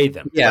betray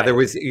them. Yeah,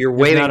 right. You're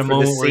waiting for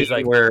the scene where he's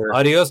like, where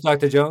adios,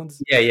 Dr.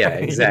 Jones. Yeah,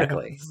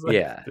 exactly.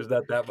 There's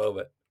that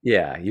moment.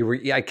 Yeah,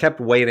 I kept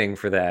waiting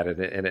for that,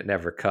 and it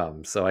never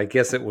comes. So I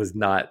guess it was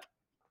not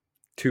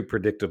too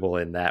predictable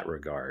in that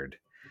regard.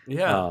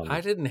 Yeah,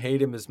 I didn't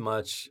hate him as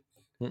much.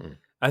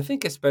 I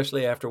think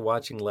especially after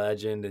watching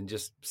Legend and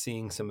just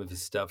seeing some of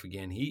his stuff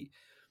again,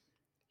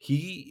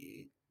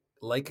 he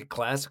like a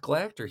classical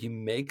actor, he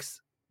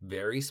makes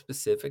very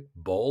specific,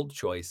 bold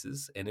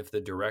choices. And if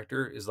the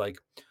director is like,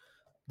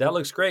 that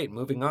looks great,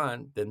 moving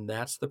on, then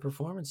that's the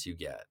performance you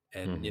get.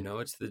 And,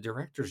 it's the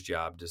director's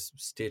job to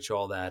stitch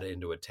all that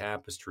into a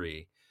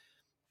tapestry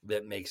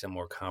that makes a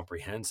more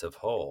comprehensive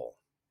whole.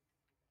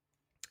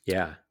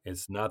 Yeah.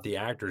 It's not the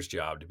actor's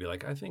job to be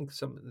like, I think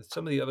some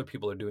of the other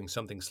people are doing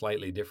something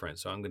slightly different,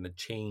 so I'm going to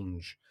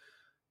change,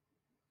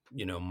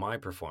 my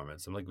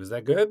performance. I'm like, was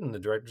that good? And the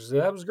director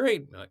said, that was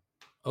great. I'm like,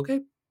 okay,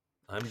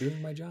 I'm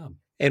doing my job.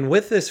 And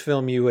with this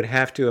film, you would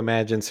have to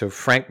imagine, so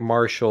Frank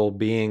Marshall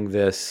being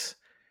this,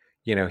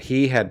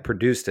 he had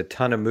produced a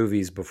ton of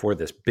movies before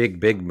this,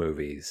 big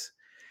movies.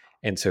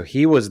 And so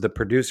he was the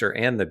producer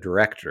and the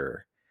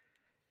director.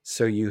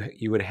 So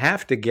you would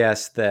have to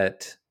guess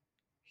that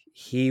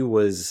he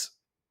was,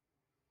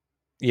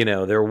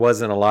 there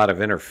wasn't a lot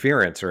of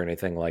interference or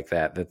anything like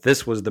that, that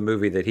this was the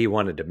movie that he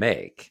wanted to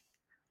make,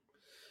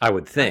 I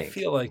would think. I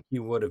feel like he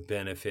would have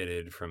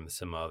benefited from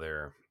some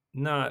other,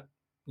 not,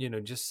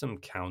 just some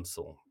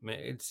counsel.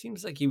 It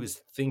seems like he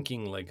was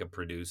thinking like a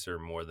producer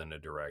more than a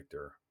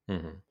director.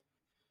 Mm-hmm.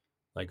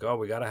 Like, oh,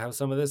 we got to have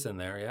some of this in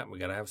there. Yeah, we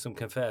got to have some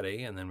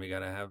confetti, and then we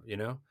got to have,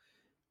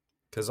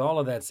 because all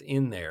of that's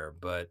in there,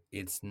 but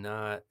it's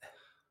not,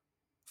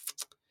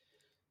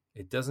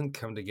 it doesn't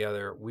come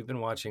together. We've been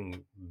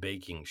watching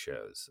baking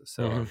shows,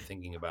 so I'm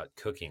thinking about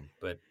cooking.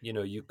 But,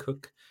 you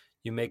cook,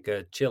 you make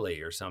a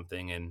chili or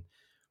something, and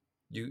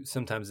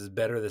sometimes it's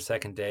better the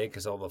second day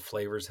because all the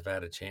flavors have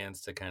had a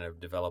chance to kind of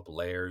develop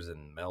layers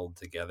and meld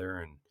together.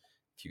 And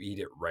if you eat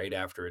it right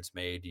after it's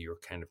made, you're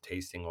kind of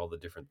tasting all the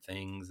different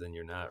things, and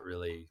you're not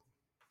really.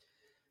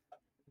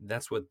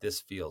 That's what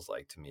this feels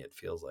like to me. It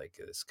feels like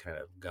this kind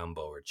of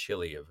gumbo or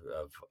chili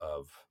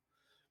of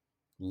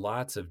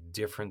lots of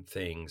different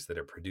things that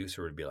a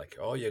producer would be like,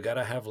 oh, you got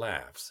to have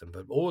laughs.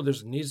 But,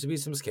 needs to be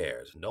some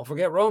scares. And don't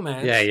forget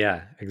romance.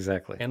 Yeah,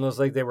 exactly. And it was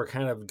like they were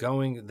kind of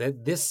going,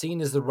 that this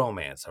scene is the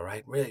romance, all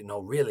right?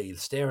 Really,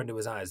 stare into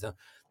his eyes. Now,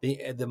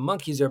 the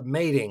monkeys are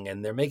mating,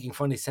 and they're making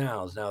funny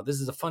sounds. Now,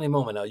 this is a funny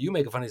moment. Now, you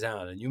make a funny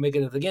sound, and you make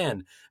it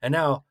again. And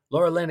now,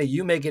 Laura Linney,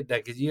 you make it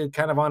like you're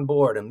kind of on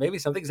board, and maybe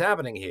something's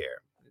happening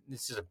here.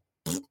 It's just,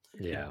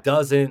 it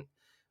doesn't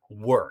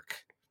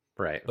work.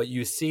 Right. But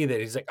you see that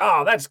he's like,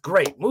 oh, that's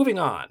great. Moving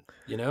on,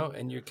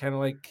 and you're kind of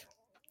like,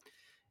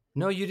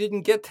 no, you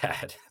didn't get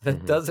that.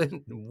 That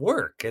doesn't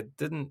work. It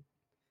didn't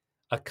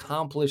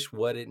accomplish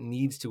what it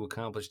needs to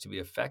accomplish to be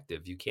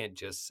effective. You can't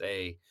just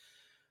say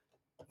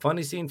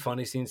funny scene,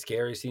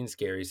 scary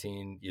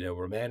scene,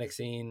 romantic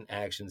scene,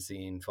 action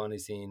scene, funny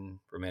scene,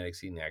 romantic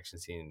scene, action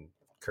scene,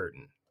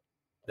 curtain.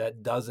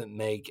 That doesn't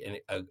make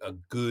a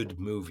good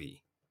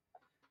movie.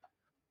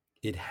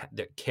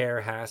 The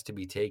care has to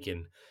be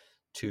taken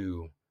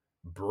to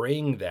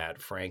bring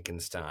that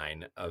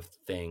Frankenstein of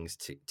things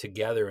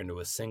together into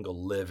a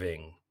single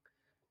living.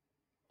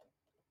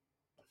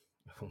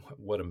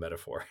 What a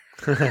metaphor.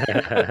 you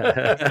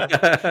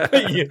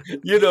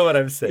know what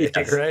I'm saying,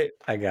 yes, right?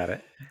 I got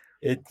it.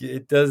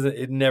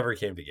 It never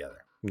came together.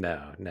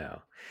 No.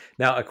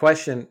 Now a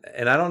question,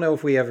 and I don't know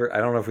if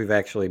we've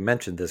actually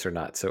mentioned this or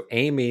not. So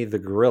Amy the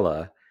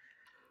gorilla,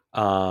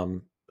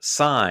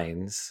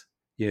 signs,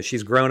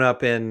 she's grown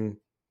up in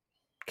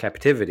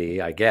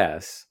captivity, I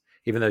guess,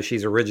 even though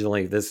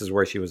this is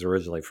where she was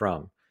originally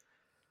from,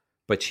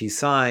 but she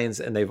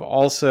signs, and they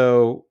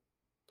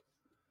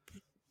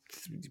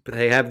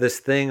have this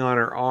thing on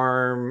her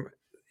arm,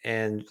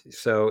 and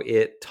so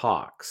it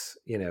talks,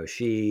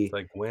 she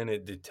like when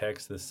it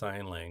detects the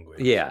sign language.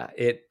 Yeah.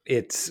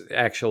 It's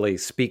actually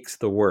speaks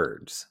the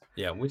words.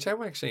 Yeah. Which I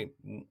will actually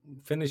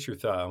finish your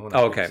thought. I want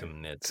to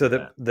some nits. So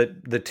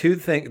the two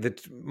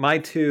things my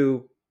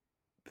two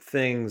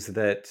things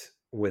that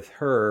with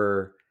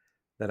her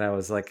that I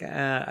was like,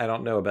 I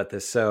don't know about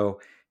this.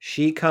 So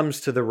she comes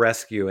to the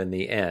rescue in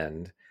the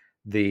end.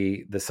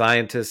 The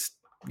scientist,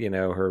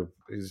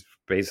 who's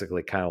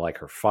basically kind of like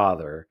her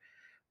father,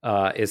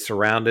 is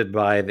surrounded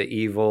by the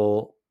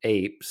evil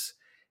apes,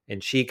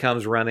 and she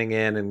comes running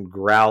in and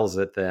growls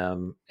at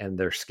them, and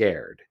they're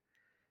scared,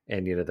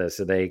 and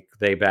so they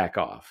back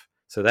off.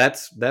 So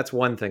that's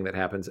one thing that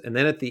happens, and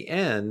then at the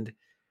end,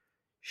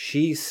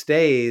 she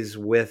stays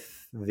with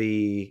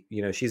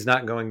she's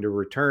not going to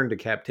return to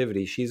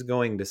captivity. She's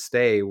going to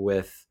stay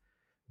with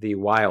the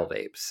wild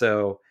apes.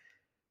 So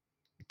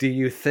do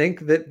you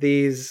think that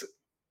these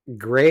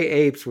gray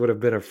apes would have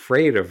been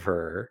afraid of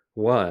her?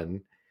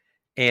 One,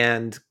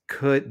 and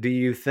do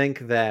you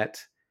think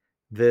that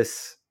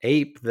this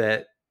ape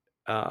that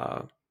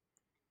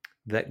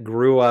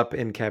grew up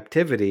in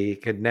captivity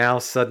could now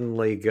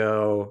suddenly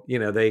go,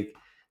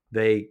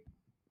 they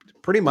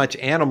pretty much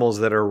animals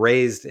that are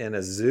raised in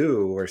a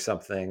zoo or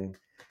something,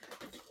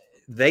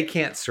 they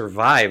can't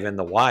survive in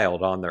the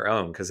wild on their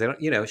own because they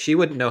don't, she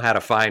wouldn't know how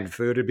to find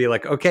food. It'd be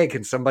like, okay,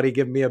 can somebody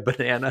give me a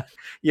banana,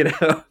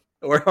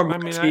 or a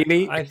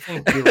martini? I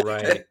think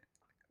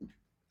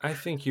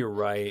you're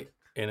right.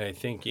 And I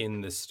think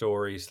in the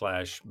story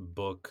 /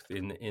 book,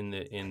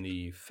 in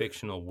the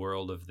fictional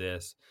world of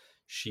this,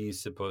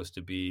 she's supposed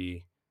to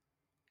be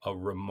a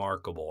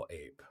remarkable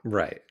ape.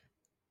 Right.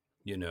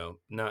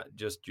 Not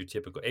just your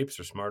typical apes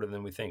are smarter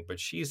than we think, but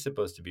she's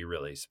supposed to be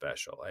really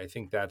special. I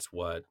think that's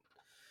what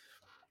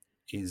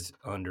is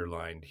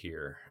underlined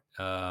here.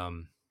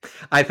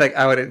 I think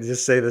I would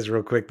just say this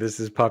real quick. This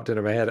has popped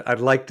into my head.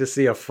 I'd like to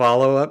see a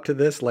follow-up to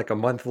this, like a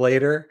month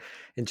later,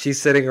 and she's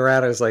sitting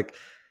around. I was like,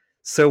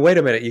 so wait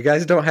a minute, you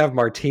guys don't have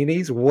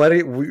martinis? What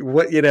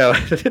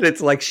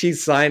it's like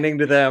she's signing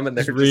to them, and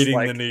they're just reading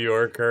like, the New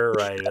Yorker,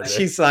 right?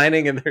 She's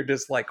signing, and they're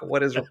just like,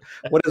 what is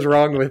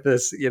wrong with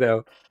this?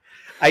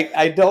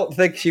 I don't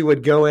think she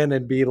would go in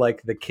and be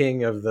like the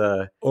king of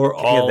the Or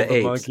king all of the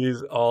apes.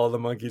 monkeys, all the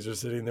monkeys are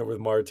sitting there with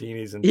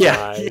martinis and Yeah,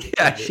 ties.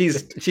 yeah,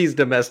 she's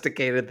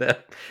domesticated them.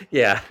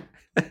 Yeah.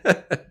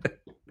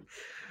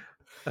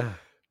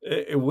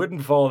 It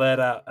wouldn't fall that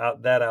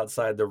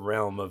outside the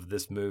realm of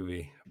this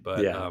movie,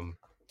 but Yeah.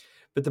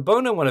 But the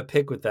bone I want to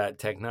pick with that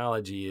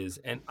technology is,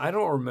 and I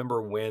don't remember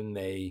when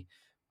they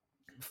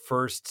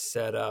first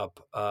set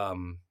up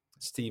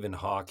Stephen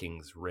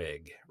Hawking's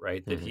rig,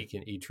 right? That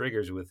he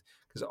triggers with,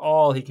 because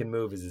all he can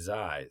move is his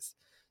eyes,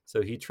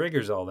 so he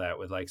triggers all that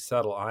with like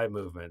subtle eye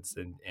movements,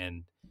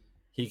 and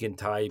he can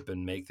type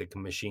and make the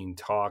machine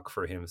talk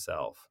for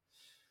himself.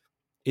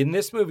 In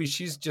this movie,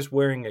 she's just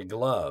wearing a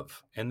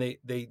glove, and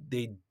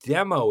they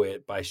demo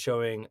it by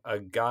showing a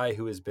guy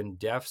who has been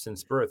deaf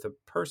since birth,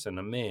 a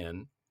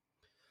man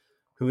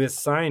who is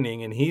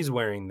signing, and he's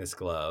wearing this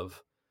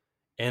glove.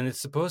 And it's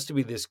supposed to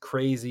be this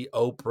crazy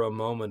Oprah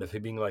moment of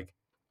him being like,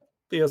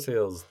 "This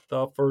is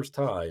the first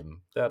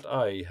time that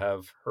I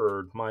have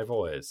heard my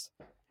voice."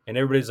 And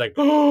everybody's like,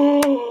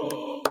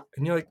 "Oh!"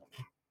 And you're like,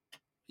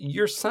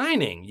 "You're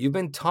signing. You've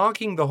been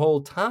talking the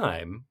whole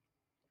time.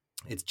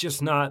 It's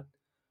just not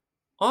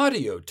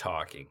audio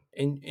talking.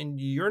 And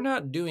you're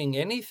not doing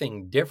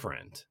anything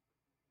different,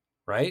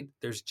 right?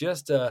 There's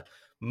just a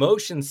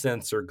motion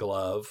sensor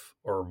glove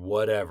or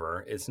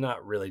whatever. It's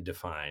not really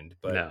defined,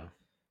 but No.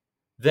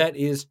 that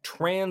is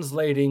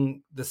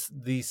translating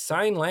the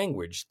sign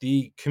language,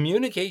 the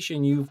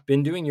communication you've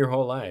been doing your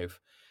whole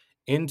life,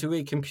 into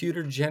a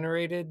computer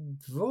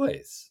generated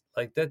voice.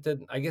 Like that,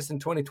 I guess in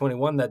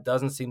 2021, that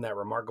doesn't seem that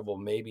remarkable.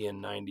 Maybe in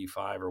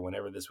 95 or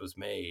whenever this was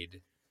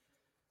made,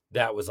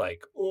 that was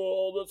like,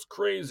 oh, that's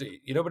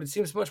crazy. But it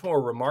seems much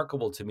more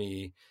remarkable to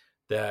me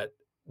that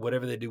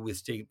whatever they do with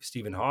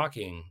Stephen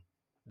Hawking,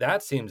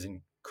 that seems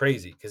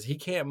crazy because he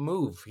can't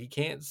move. He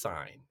can't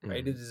sign,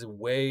 right? It is a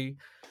way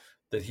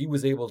that he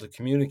was able to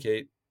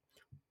communicate.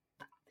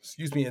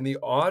 Excuse me. And the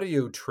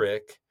audio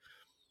trick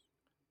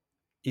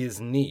is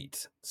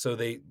neat. So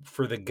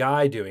for the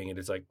guy doing it,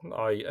 it's like,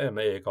 I am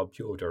a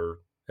computer.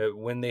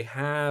 When they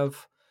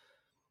have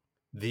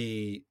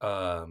the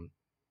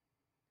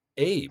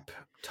ape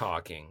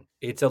talking,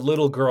 it's a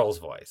little girl's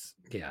voice.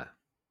 Yeah.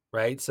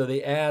 Right. So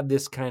they add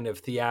this kind of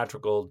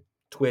theatrical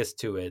twist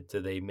to it.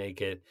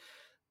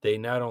 They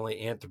not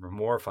only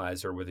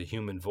anthropomorphize her with a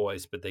human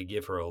voice, but they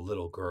give her a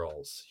little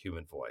girl's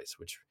human voice,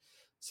 which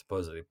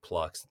supposedly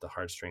plucks at the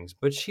heartstrings,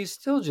 but she's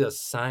still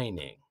just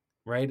signing,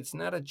 right? It's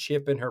not a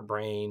chip in her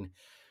brain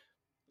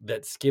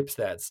that skips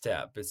that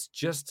step. It's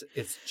just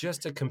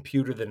a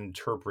computer that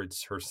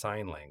interprets her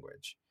sign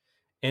language.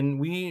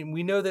 And we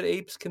know that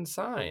apes can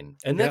sign,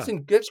 and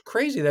that's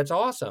crazy. That's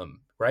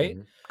awesome, right?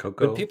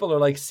 Coco. But people are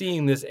like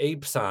seeing this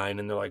ape sign,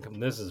 and they're like,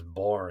 "This is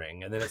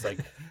boring." And then it's like,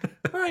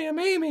 "I am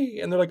Amy,"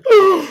 and they're like,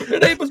 "Oh,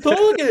 an ape is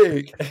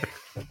talking."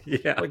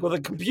 Yeah. Like, well,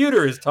 the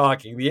computer is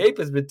talking. The ape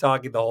has been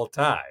talking the whole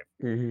time,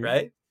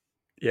 right?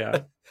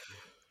 Yeah.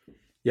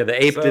 Yeah.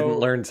 The ape didn't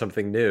learn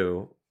something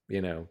new.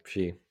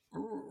 She.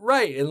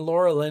 Right. And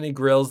Laura Linney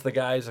grills the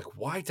guys like,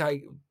 why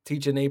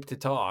teach an ape to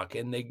talk?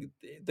 And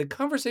the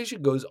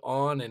conversation goes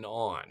on.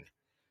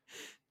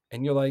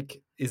 And you're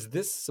like, is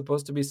this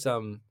supposed to be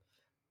some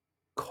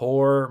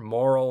core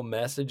moral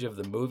message of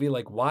the movie?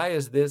 Like, why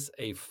is this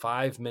a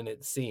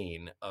 5-minute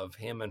scene of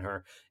him and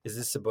her? Is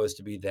this supposed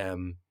to be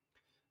them?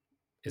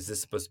 Is this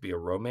supposed to be a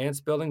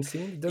romance building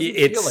scene?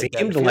 It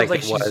seemed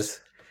like it was.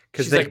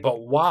 She's like,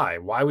 but why?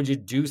 Why would you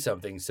do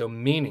something so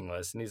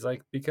meaningless? And he's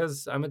like,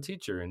 because I'm a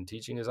teacher and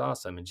teaching is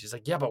awesome. And she's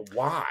like, yeah, but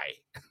why?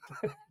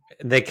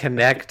 They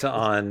connect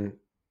on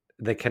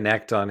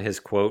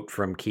his quote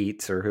from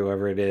Keats or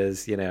whoever it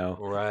is,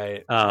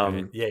 Right.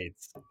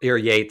 Yates. Or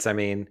Yates, I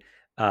mean.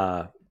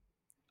 So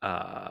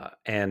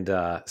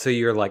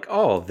you're like,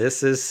 oh,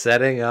 this is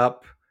setting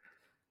up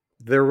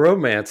the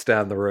romance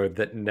down the road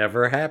that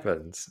never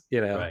happens,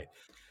 Right.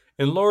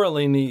 And Laura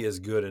Linney is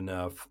good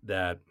enough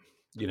that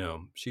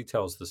she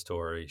tells the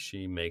story.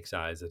 She makes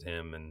eyes at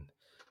him and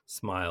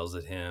smiles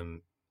at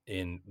him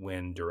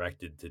when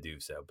directed to do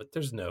so. But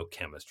there's no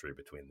chemistry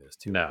between those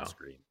two on the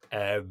screen.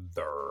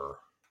 Ever.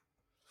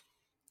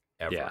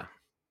 Yeah.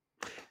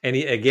 And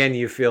again,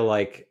 you feel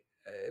like,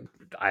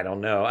 I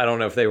don't know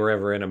if they were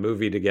ever in a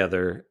movie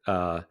together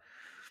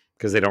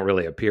because they don't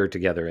really appear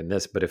together in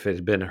this. But if it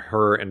had been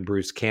her and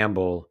Bruce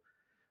Campbell,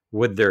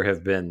 would there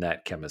have been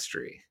that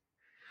chemistry?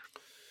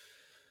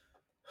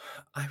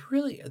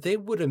 They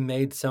would have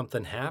made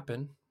something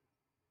happen.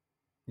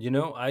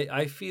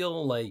 I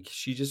feel like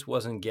she just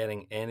wasn't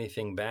getting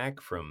anything back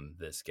from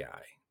this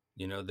guy.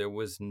 There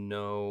was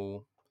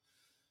no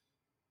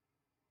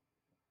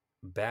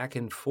back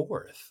and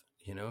forth.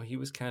 He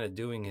was kind of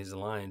doing his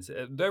lines.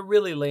 That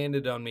really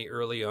landed on me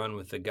early on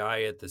with the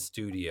guy at the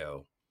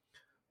studio,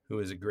 who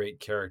is a great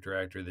character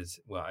actor.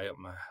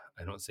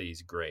 I don't say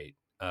he's great.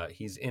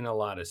 He's in a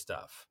lot of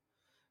stuff.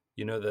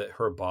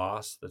 Her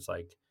boss that's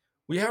like,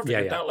 we have to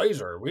get that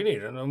laser. We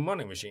need a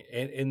money machine.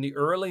 And in the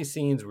early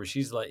scenes where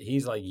he's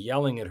like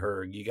yelling at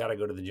her, you got to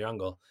go to the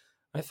jungle,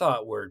 I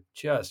thought were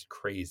just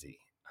crazy.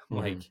 I'm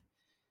like,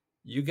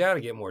 you got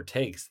to get more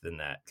takes than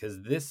that,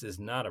 because this is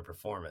not a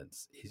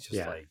performance. He's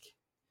just like,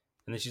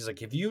 and then she's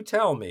like, if you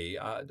tell me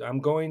I'm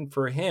going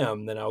for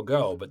him, then I'll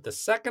go. But the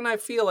second I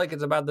feel like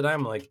it's about the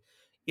diamond, like,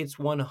 it's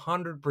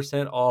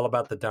 100% all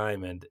about the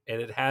diamond.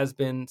 And it has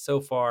been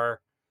so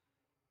far.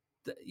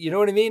 You know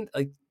what I mean?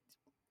 Like,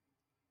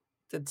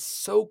 it's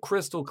so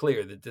crystal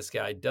clear that this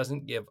guy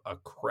doesn't give a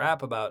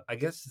crap about, I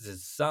guess it's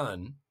his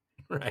son,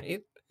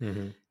 right?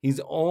 Mm-hmm. He's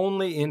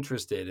only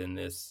interested in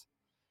this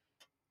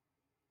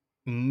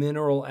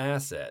mineral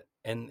asset.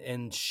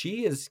 And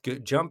she is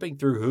jumping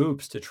through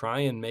hoops to try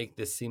and make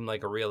this seem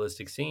like a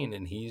realistic scene.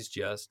 And he's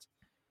just,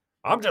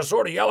 I'm just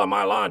sort of yelling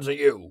my lines at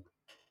you.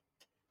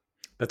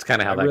 That's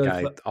kind of how that really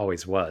guy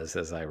always was,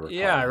 as I recall.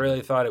 Yeah, I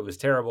really thought it was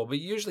terrible. But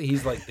usually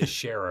he's like the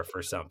sheriff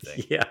or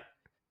something. Yeah.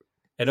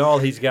 And all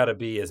he's got to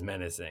be is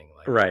menacing.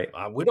 Like, right.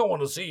 We don't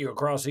want to see you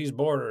across these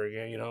borders,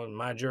 in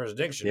my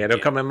jurisdiction. Yeah,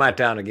 don't come in my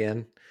town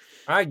again.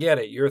 I get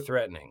it. You're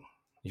threatening.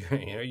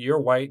 You're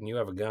white and you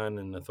have a gun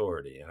and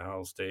authority, and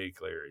I'll stay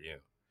clear of you.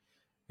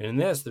 And in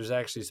this, there's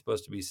actually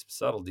supposed to be some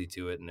subtlety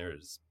to it, and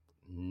there's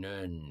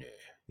none.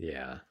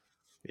 Yeah.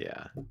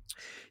 Yeah.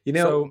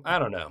 So, I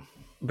don't know.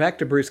 Back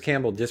to Bruce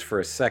Campbell just for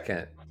a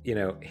second.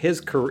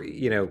 His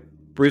career,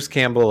 Bruce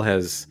Campbell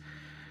has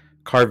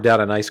carved out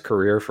a nice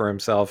career for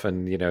himself,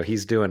 and,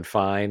 he's doing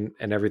fine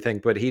and everything,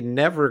 but he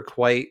never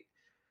quite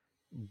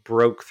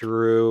broke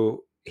through.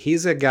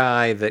 He's a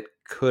guy that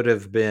could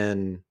have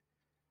been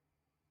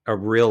a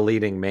real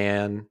leading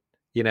man,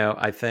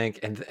 I think.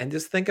 And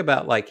just think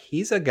about, like,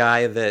 he's a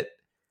guy that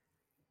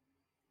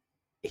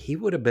he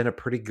would have been a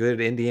pretty good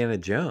Indiana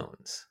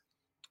Jones.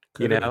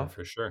 Could have been,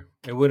 for sure.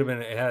 It would have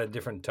been, it had a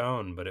different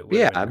tone, but it would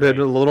have been but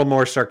a little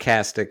more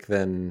sarcastic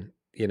than,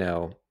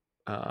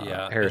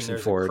 Harrison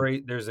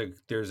Ford.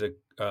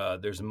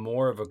 There's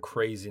more of a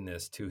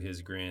craziness to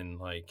his grin.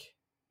 Like,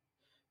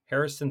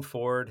 Harrison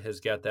Ford has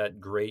got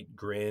that great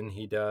grin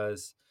he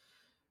does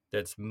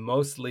that's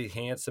mostly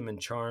handsome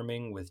and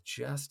charming with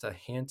just a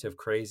hint of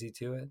crazy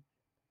to it.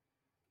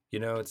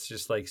 It's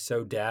just like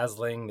so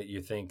dazzling that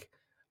you think,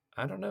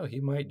 I don't know, he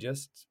might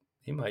just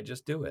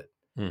do it.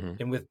 Mm-hmm.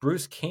 And with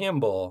Bruce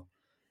Campbell,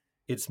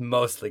 it's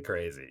mostly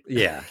crazy.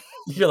 Yeah.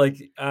 You're like,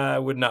 I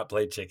would not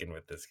play chicken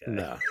with this guy.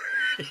 No.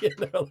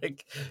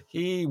 Like,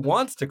 he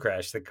wants to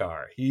crash the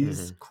car.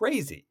 He's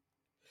crazy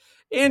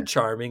and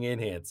charming and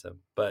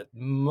handsome, but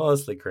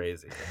mostly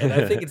crazy. And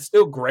I think it's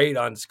still great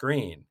on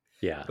screen.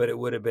 Yeah. But it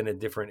would have been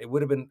it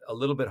would have been a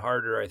little bit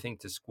harder, I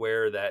think, to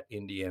square that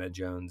Indiana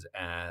Jones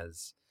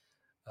as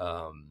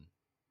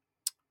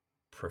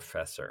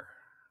professor.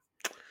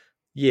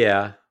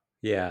 Yeah.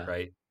 Yeah.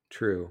 Right.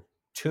 True.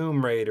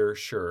 Tomb Raider,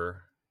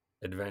 sure.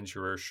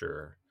 Adventurer,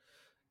 sure.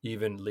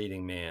 Even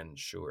leading man,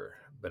 sure.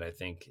 But I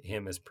think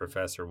him as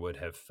professor would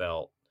have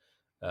felt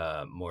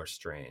more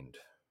strained.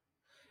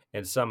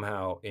 And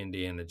somehow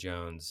Indiana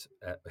Jones,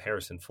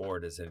 Harrison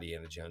Ford as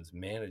Indiana Jones,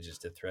 manages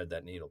to thread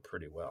that needle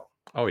pretty well.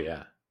 Oh,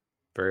 yeah.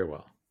 Very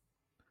well.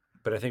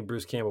 But I think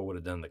Bruce Campbell would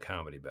have done the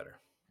comedy better.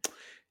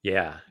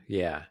 Yeah,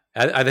 yeah.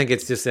 I think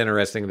it's just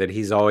interesting that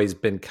he's always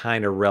been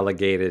kind of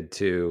relegated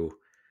to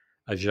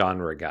a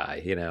genre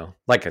guy,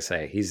 Like I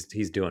say,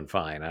 he's doing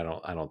fine. I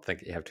don't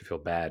think you have to feel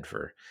bad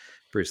for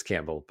Bruce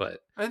Campbell, but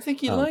I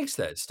think he likes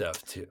that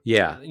stuff too.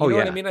 Yeah. You know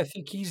what I mean? I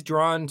think he's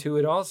drawn to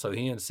it also.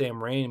 He and Sam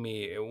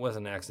Raimi, it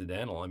wasn't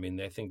accidental. I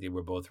mean, I think they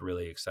were both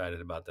really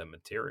excited about that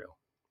material.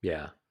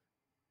 Yeah.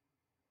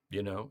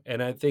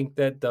 And I think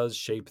that does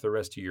shape the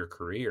rest of your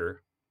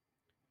career.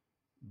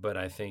 But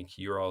I think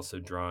you're also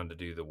drawn to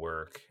do the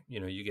work.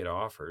 You get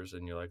offers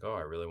and you're like, oh,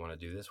 I really want to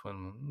do this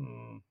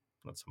one.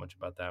 Not so much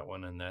about that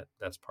one. And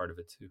that's part of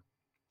it too.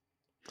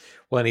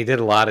 Well, and he did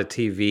a lot of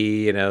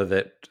TV,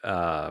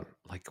 that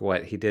like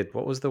what he did.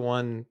 What was the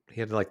one he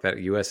had, like that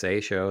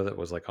USA show that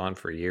was like on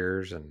for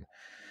years, and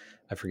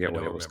I forget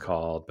what it was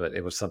called, but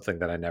it was something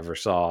that I never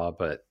saw.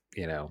 But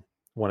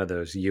one of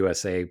those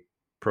USA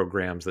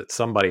programs that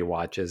somebody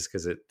watches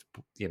because it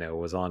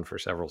was on for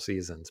several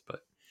seasons. But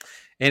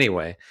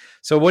anyway,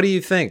 so what do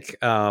you think?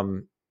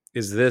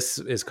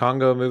 Is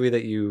Congo a movie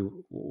that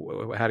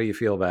how do you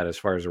feel about it as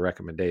far as a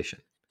recommendation?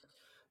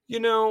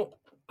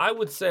 I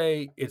would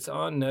say it's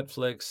on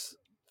Netflix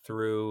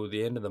through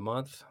the end of the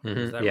month. Mm-hmm.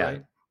 Is that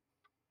right?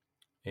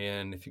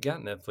 And if you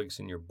got Netflix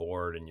and you're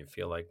bored and you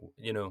feel like,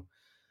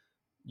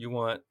 you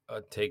want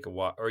to take a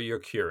walk, or you're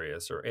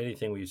curious, or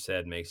anything we've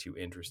said makes you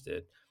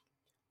interested,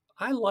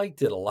 I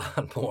liked it a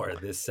lot more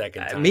this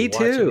second time. Me too.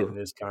 Watching it in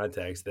this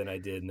context than I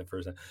did in the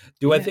first time.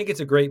 Do I think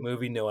it's a great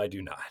movie? No, I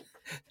do not.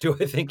 Do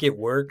I think it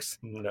works?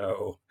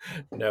 No,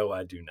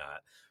 I do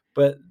not.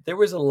 But there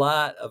was a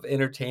lot of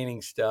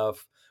entertaining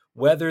stuff.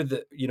 Whether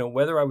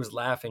I was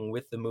laughing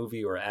with the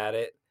movie or at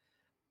it,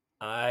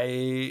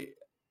 I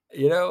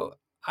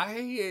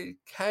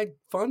had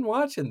fun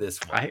watching this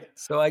one.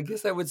 So I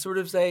guess I would sort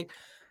of say,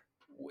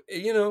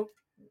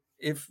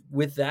 if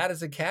with that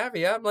as a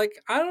caveat, I'm like,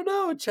 I don't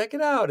know, check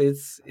it out.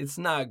 It's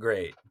not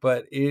great,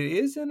 but it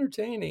is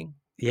entertaining.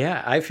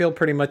 Yeah, I feel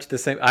pretty much the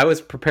same. I was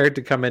prepared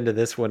to come into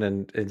this one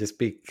and just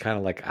be kind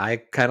of like, I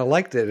kind of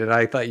liked it. And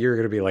I thought you were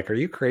going to be like, are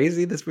you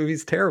crazy? This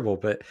movie's terrible.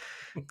 But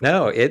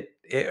no,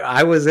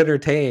 I was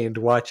entertained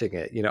watching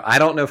it. I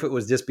don't know if it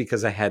was just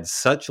because I had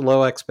such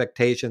low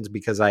expectations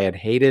because I had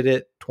hated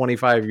it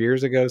 25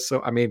 years ago.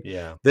 So, I mean,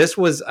 Yeah. this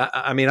was,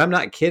 I mean, I'm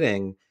not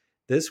kidding.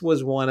 This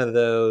was one of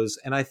those.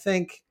 And I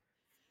think,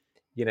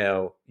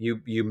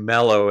 you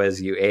mellow as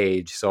you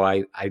age. So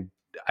I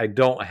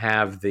don't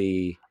have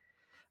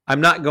I'm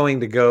not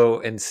going to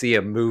go and see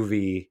a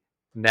movie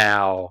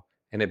now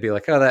and it'd be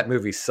like, oh, that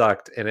movie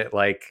sucked. And it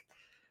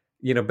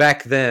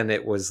back then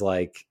it was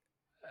like,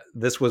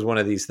 this was one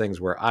of these things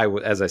where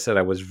as I said,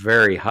 I was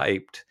very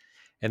hyped.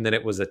 And then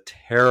it was a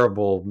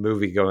terrible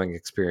movie going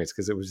experience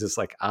because it was just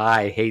like,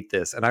 I hate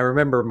this. And I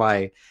remember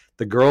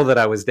the girl that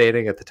I was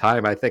dating at the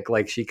time, I think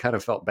like she kind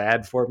of felt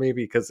bad for me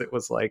because it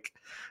was like,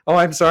 oh,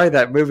 I'm sorry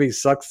that movie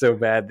sucked so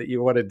bad that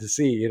you wanted to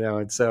see,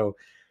 and so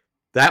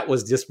that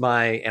was just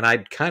and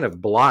I'd kind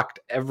of blocked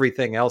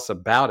everything else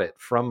about it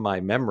from my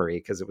memory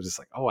because it was just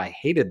like, oh, I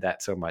hated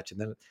that so much. And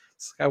then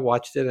I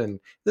watched it and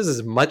this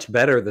is much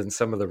better than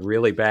some of the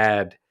really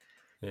bad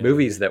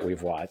movies that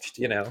we've watched,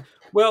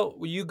 Well,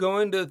 you go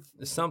into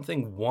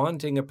something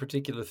wanting a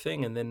particular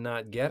thing and then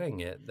not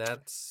getting it.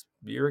 That's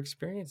your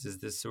experience, is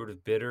this sort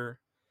of bitter.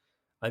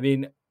 I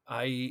mean,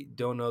 I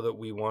don't know that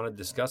we want to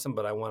discuss them,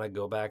 but I want to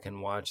go back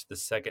and watch the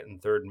second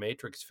and third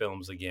Matrix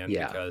films again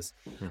because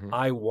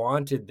I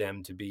wanted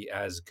them to be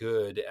as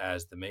good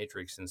as the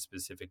Matrix in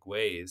specific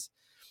ways.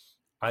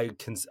 I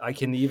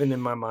can even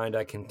in my mind,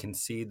 I can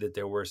concede that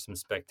there were some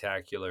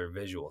spectacular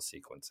visual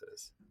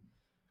sequences.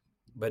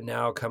 But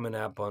now coming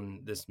up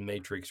on this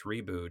Matrix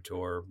reboot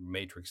or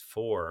Matrix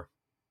 4,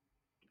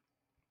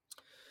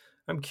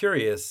 I'm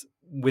curious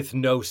with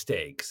no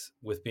stakes,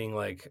 with being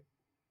like,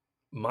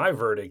 my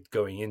verdict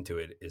going into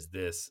it is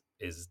this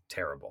is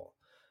terrible.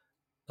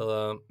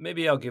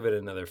 Maybe I'll give it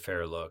another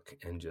fair look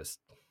and just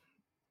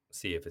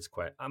see if it's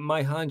quite.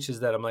 My hunch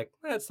is that I'm like,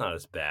 that's not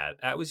as bad.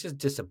 I was just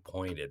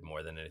disappointed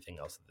more than anything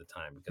else at the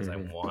time because I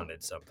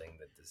wanted something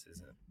that this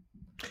isn't.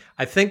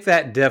 I think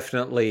that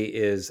definitely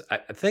is. I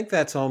think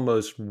that's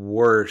almost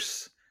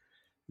worse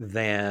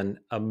than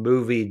a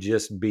movie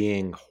just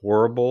being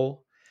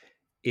horrible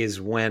is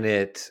when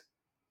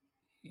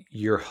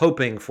you're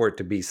hoping for it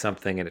to be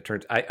something and it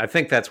turns. I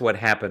think that's what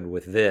happened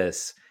with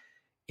this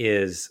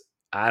is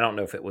I don't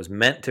know if it was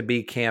meant to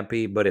be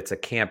campy, but it's a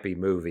campy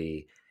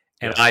movie.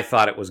 And I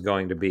thought it was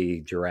going to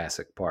be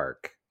Jurassic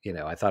Park.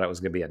 I thought it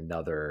was going to be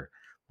another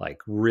like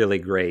really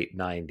great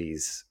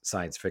 90s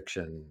science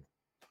fiction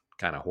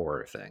kind of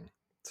horror thing.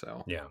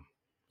 So yeah.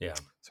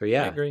 So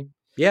yeah, I agree.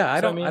 Yeah,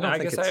 I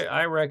guess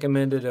I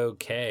recommend it.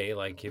 Okay,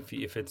 like if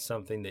it's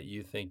something that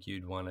you think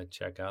you'd want to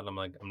check out, I'm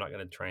not going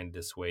to try and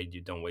dissuade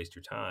you. Don't waste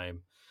your time.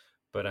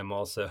 But I'm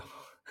also,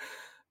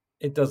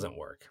 it doesn't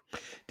work.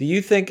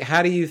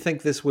 How do you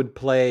think this would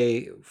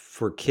play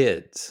for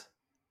kids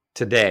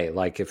today?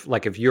 Like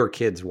if your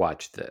kids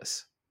watched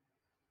this?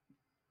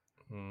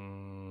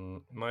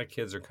 My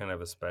kids are kind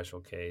of a special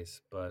case,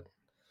 but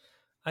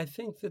I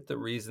think that the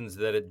reasons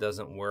that it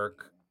doesn't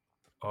work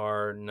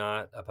are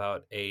not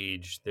about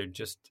age. They're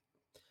just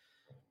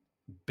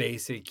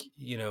basic,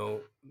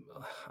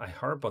 I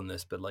harp on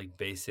this, but like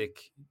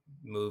basic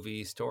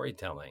movie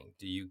storytelling.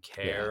 Do you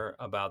care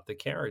about the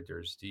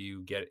characters? Do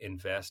you get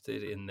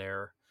invested in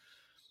their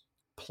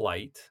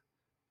plight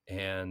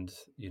and,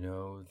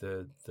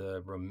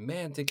 the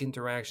romantic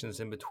interactions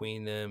in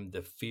between them,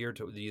 the fear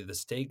the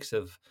stakes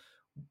of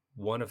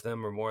one of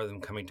them or more of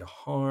them coming to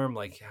harm?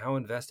 Like, how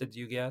invested do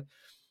you get?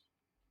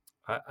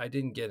 I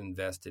didn't get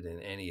invested in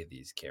any of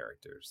these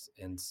characters.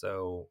 And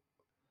so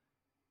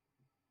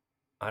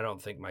I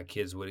don't think my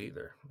kids would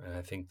either. And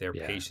I think their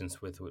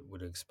patience with it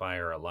would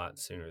expire a lot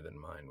sooner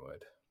than mine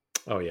would.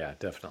 Oh, yeah,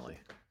 definitely.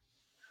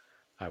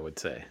 I would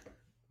say.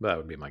 That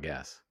would be my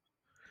guess.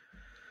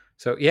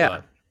 So,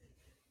 yeah.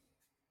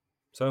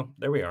 So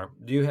there we are.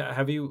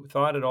 Have you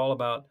thought at all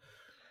about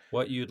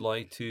what you'd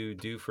like to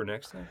do for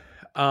next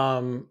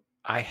time?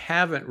 I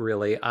haven't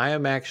really. I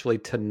am actually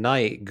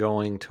tonight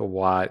going to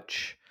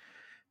watch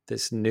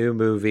this new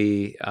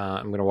movie.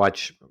 I'm going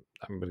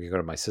to go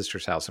to my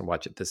sister's house and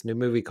watch it. This new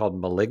movie called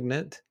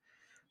Malignant,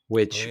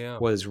 which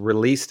was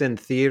released in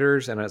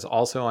theaters and is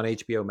also on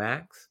HBO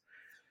Max.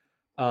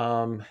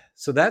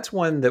 So that's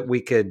one that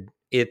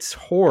it's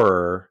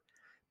horror,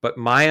 but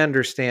my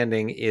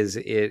understanding is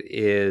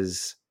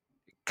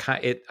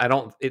I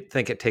don't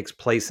think it takes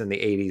place in the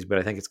 80s, but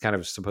I think it's kind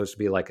of supposed to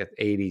be like an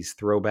 80s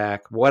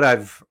throwback. What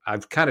I've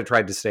kind of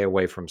tried to stay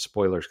away from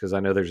spoilers because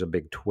I know there's a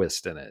big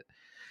twist in it.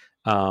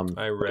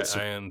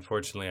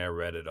 Unfortunately I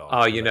read it all.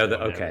 Oh,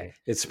 okay.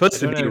 It's supposed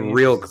to be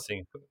real.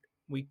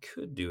 We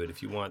could do it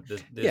if you want. The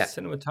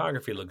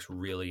cinematography looks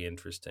really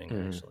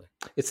interesting, actually.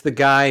 It's the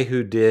guy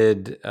who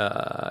did.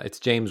 It's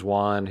James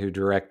Wan who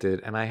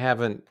directed, and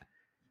I'm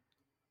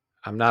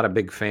not a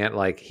big fan.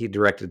 Like he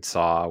directed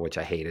Saw, which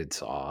I hated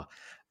Saw.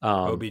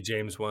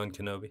 James Wan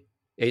Kenobi.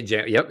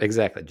 Yep,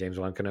 exactly. James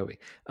Wan Kenobi.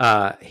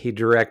 He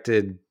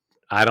directed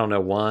I don't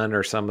know, one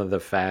or some of the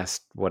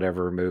Fast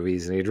whatever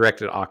movies, and he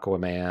directed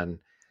Aquaman.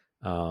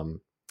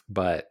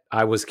 But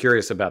I was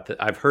curious about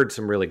that. I've heard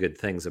some really good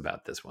things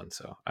about this one,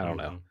 so I don't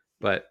know.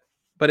 But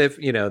if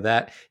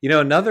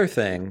another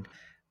thing.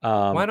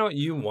 Why don't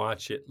you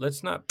watch it?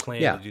 Let's not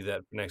plan Yeah. to do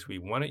that next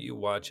week. Why don't you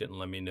watch it and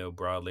let me know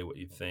broadly what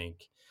you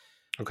think?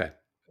 Okay.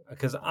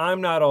 Because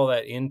I'm not all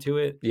that into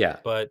it. Yeah.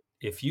 But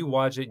if you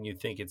watch it and you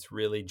think it's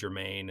really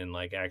germane and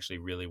like actually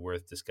really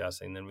worth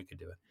discussing, then we could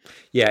do it.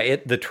 Yeah.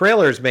 The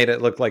trailers made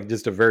it look like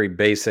just a very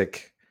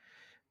basic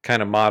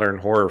kind of modern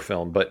horror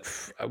film, but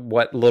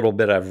what little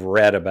bit I've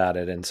read about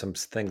it and some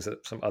things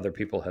that some other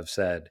people have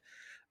said,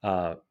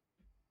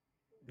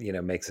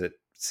 makes it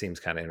seems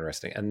kind of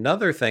interesting.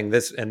 Another thing,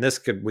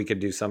 we could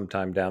do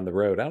sometime down the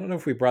road. I don't know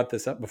if we brought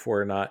this up before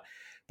or not,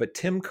 but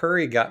Tim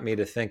Curry got me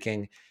to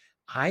thinking,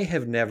 I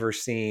have never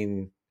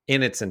seen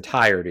in its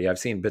entirety. I've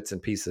seen bits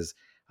and pieces.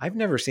 I've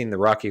never seen the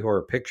Rocky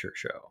Horror Picture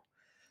Show.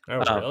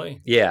 Oh,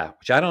 really? Yeah.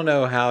 Which I don't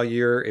know how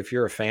if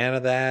you're a fan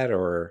of that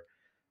or,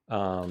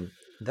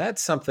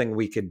 that's something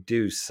we could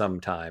do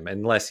sometime,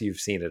 unless you've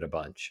seen it a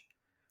bunch.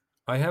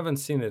 I haven't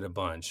seen it a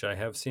bunch. I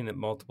have seen it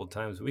multiple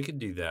times. We could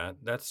do that.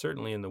 That's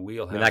certainly in the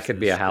wheelhouse. And that could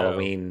be a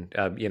Halloween,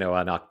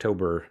 an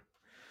October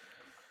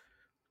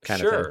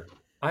kind of thing. Sure.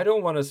 I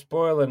don't want to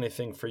spoil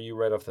anything for you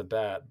right off the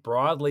bat.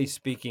 Broadly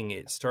speaking,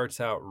 it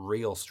starts out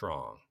real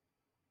strong.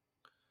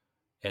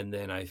 And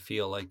then I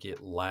feel like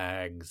it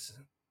lags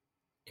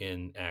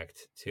in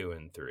Act 2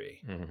 and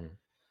 3. Mm-hmm.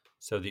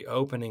 So the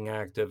opening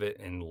act of it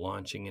and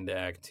launching into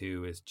Act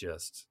 2 is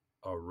just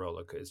a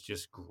roller coaster. It's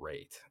just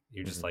great.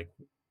 You're just like,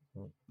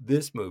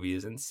 this movie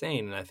is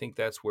insane. And I think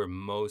that's where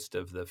most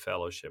of the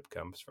Fellowship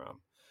comes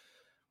from.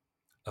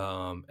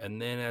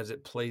 And then as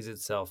it plays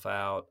itself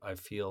out, I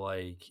feel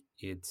like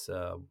it's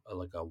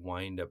like a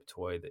wind-up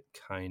toy that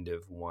kind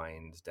of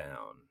winds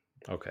down.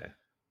 Okay.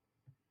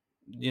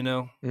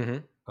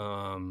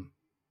 Mm-hmm.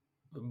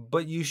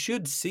 But you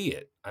should see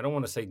it. I don't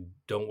want to say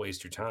don't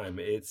waste your time.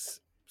 It's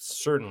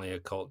certainly a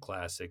cult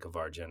classic of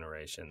our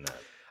generation.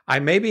 I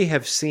maybe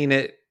have seen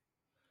it,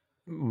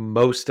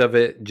 most of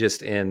it,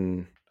 just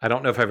in, I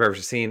don't know if I've ever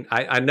seen,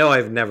 I know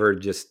I've never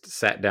just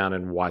sat down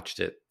and watched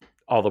it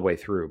all the way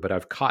through, but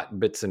I've caught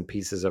bits and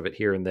pieces of it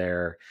here and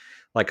there,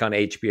 like on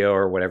HBO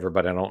or whatever,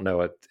 but I don't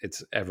know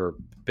it's ever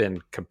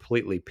been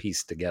completely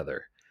pieced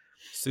together.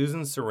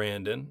 Susan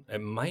Sarandon,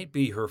 it might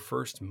be her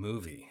first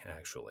movie,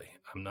 actually.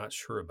 I'm not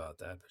sure about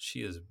that, but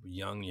she is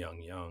young.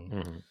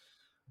 Mm-hmm.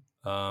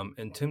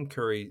 And Tim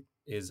Curry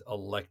is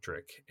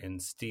electric and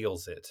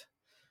steals it.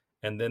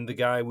 And then the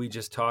guy we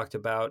just talked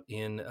about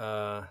in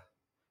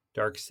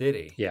Dark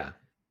City,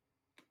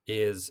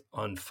 is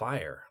on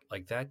fire.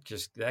 Like that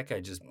guy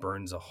just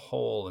burns a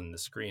hole in the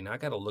screen. I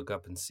got to look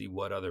up and see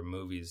what other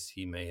movies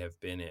he may have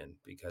been in,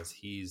 because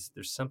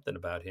there's something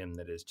about him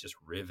that is just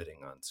riveting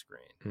on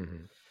screen.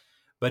 Mm-hmm.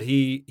 But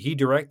he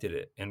directed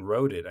it and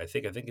wrote it. I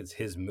think it's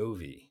his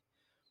movie.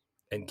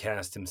 And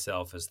cast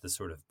himself as the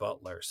sort of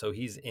butler. So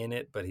he's in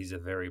it, but he's a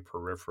very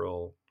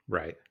peripheral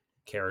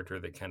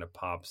character that kind of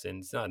pops in.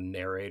 It's not a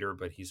narrator,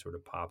 but he sort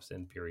of pops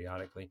in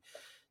periodically.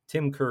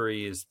 Tim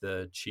Curry is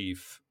the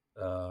chief,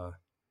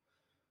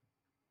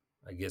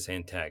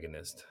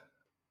 antagonist.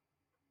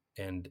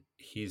 And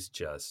he's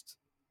just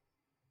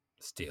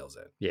steals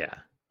it. Yeah.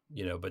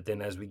 But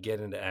then as we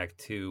get into Act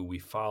 2, we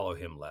follow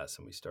him less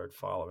and we start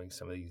following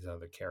some of these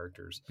other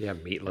characters. Yeah,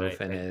 Meatloaf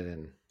in it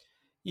and...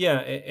 Yeah,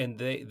 and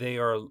they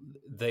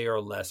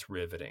are less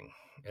riveting,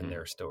 and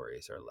their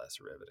stories are less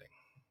riveting.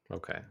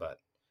 Okay, but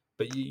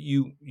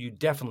you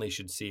definitely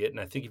should see it, and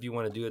I think if you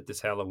want to do it this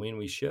Halloween,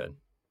 we should.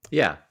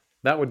 Yeah,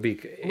 that would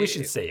be. We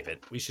should save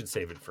it. We should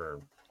save it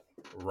for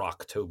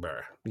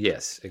Rocktober.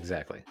 Yes,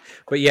 exactly.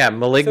 But yeah,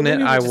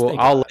 Malignant.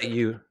 I'll let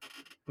you.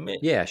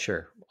 Yeah,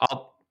 sure.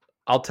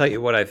 I'll tell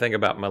you what I think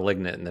about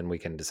Malignant, and then we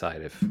can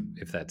decide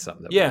if that's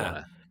something that we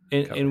want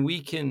to cover. And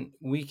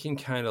we can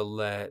kind of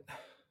let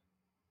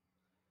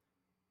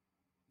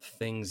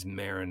things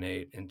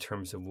marinate in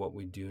terms of what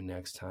we do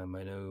next time.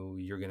 I know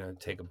you're going to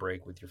take a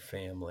break with your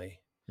family.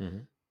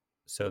 Mm-hmm.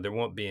 So there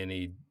won't be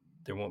any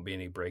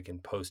break in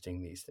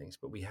posting these things,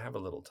 but we have a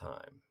little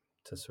time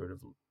to sort of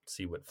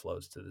see what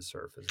flows to the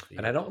surface.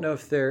 And I don't know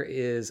if there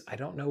is, I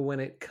don't know when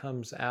it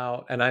comes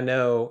out. And I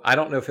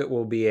don't know if it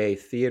will be a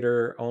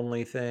theater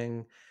only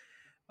thing.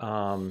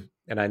 And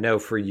I know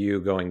for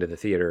you, going to the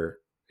theater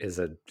is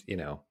I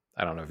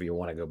don't know if you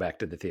want to go back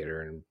to the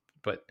theater,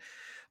 but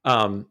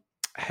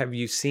have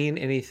you seen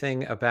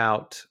anything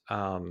about,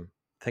 I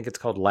think it's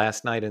called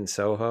Last Night in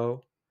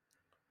Soho?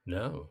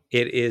 No.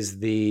 It is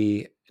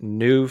the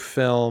new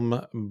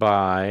film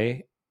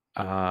by,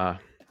 I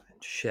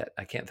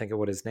can't think of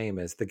what his name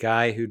is. The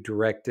guy who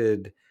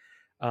directed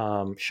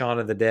Shaun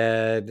of the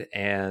Dead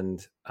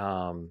and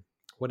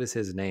what is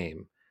his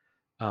name?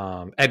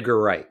 Edgar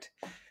Wright.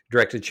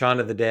 Directed Shaun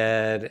of the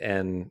Dead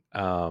and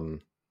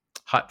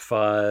Hot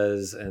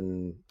Fuzz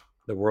and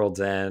The World's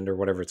End or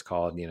whatever it's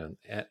called,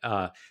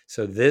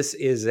 so this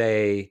is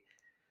it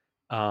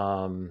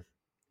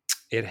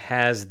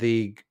has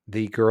the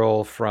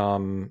girl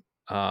from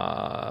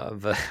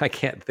I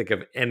can't think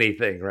of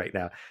anything right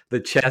now. The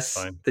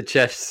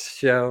chess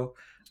show.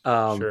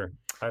 Sure.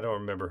 I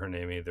don't remember her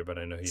name either, but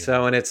I know you.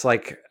 So, and it's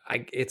like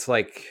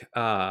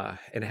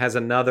it has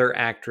another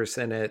actress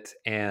in it,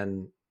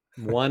 and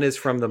one is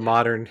from the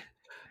modern.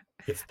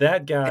 It's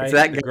that guy. It's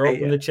that the girl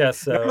from the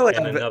chess show, normally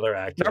and another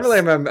actress. Normally,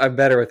 I'm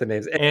better with the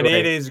names, anyway, and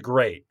it is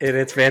great.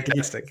 It's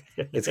fantastic.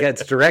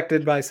 It's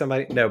directed by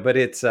somebody. No, but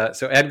it's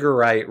so Edgar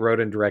Wright wrote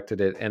and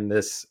directed it, and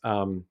this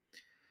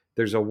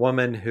there's a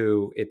woman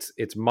who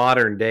it's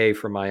modern day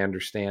from my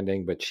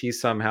understanding, but she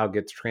somehow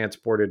gets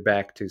transported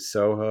back to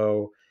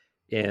Soho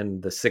in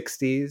the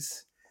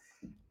 60s.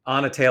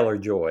 Anna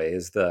Taylor-Joy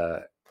is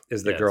the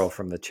girl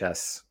from the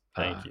chess.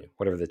 Thank you.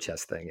 Whatever the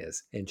chess thing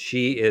is, and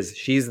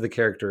she's the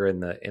character in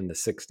the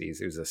 60s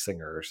who's a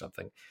singer or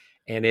something,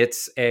 and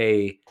it's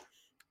like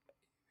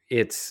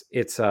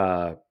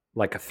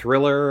a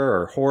thriller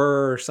or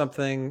horror or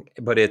something,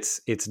 but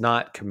it's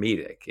not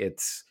comedic.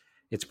 It's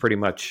pretty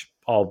much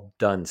all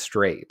done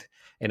straight,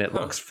 and it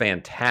looks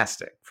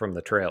fantastic from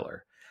the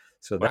trailer.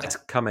 So that's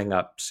coming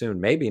up soon,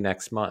 maybe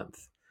next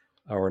month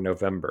or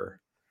November.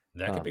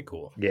 That could be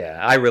cool.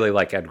 Yeah, I really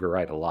like Edgar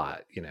Wright a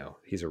lot. You know,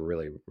 he's a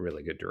really,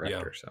 really good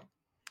director. Yeah.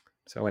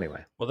 So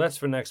anyway. Well, that's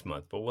for next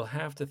month, but we'll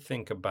have to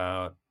think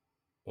about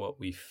what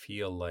we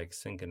feel like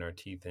sinking our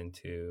teeth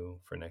into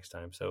for next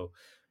time. So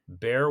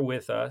bear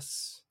with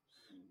us,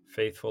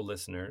 faithful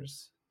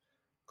listeners.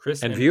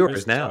 Chris and viewers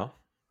Chris now.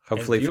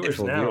 Hopefully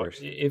viewers now, viewers.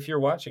 If you're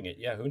watching it,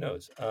 who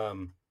knows?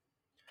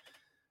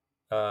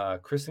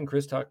 Chris and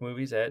Chris Talk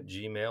Movies at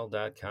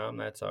gmail.com.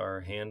 That's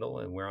our handle,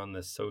 and we're on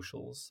the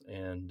socials.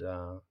 And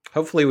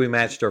hopefully we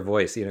matched our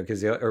voice,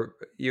 because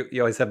you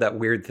always have that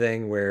weird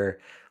thing where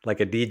like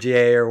a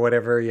DJ or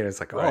whatever, it's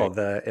like,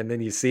 and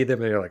then you see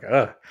them and you're like,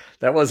 oh,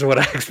 that wasn't what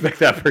I expect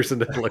that person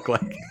to look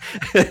like.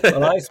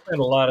 Well, I spent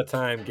a lot of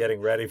time getting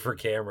ready for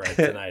camera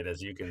tonight,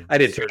 as you can. I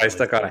did too. I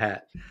stuck on a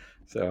hat.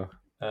 So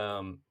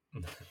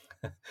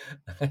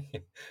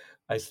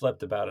I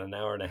slept about an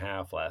hour and a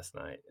half last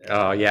night.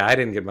 Oh yeah, I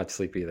didn't get much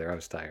sleep either. I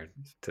was tired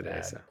today,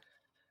 bad. So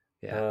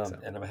yeah.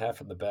 And I'm half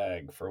in the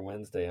bag for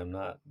Wednesday. I'm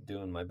not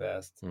doing my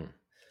best.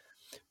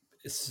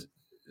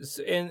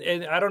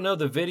 And I don't know.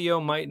 The video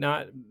might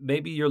not.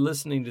 Maybe you're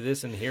listening to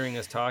this and hearing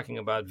us talking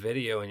about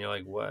video, and you're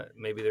like, "What?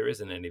 Maybe there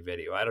isn't any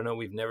video." I don't know.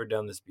 We've never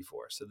done this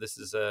before, so this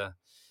is an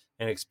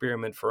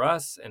experiment for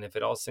us. And if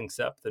it all syncs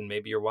up, then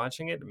maybe you're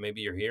watching it,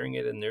 maybe you're hearing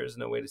it, and there is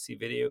no way to see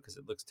video because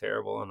it looks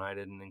terrible, and I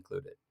didn't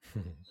include it.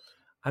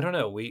 I don't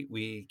know.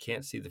 We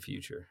can't see the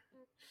future.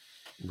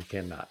 We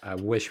cannot. I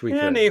wish we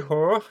could.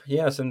 Anyhow,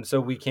 yes, and so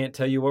we can't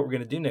tell you what we're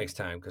going to do next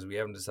time because we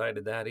haven't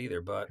decided that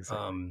either. But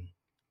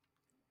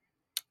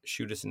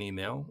shoot us an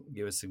email,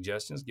 give us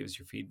suggestions, give us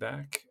your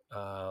feedback,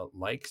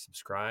 like,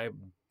 subscribe,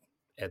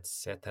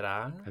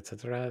 etc.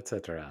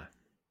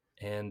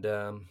 And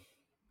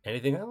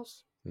anything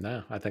else?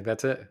 No, I think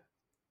that's it.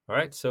 All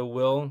right, so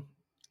we'll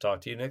talk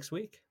to you next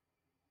week.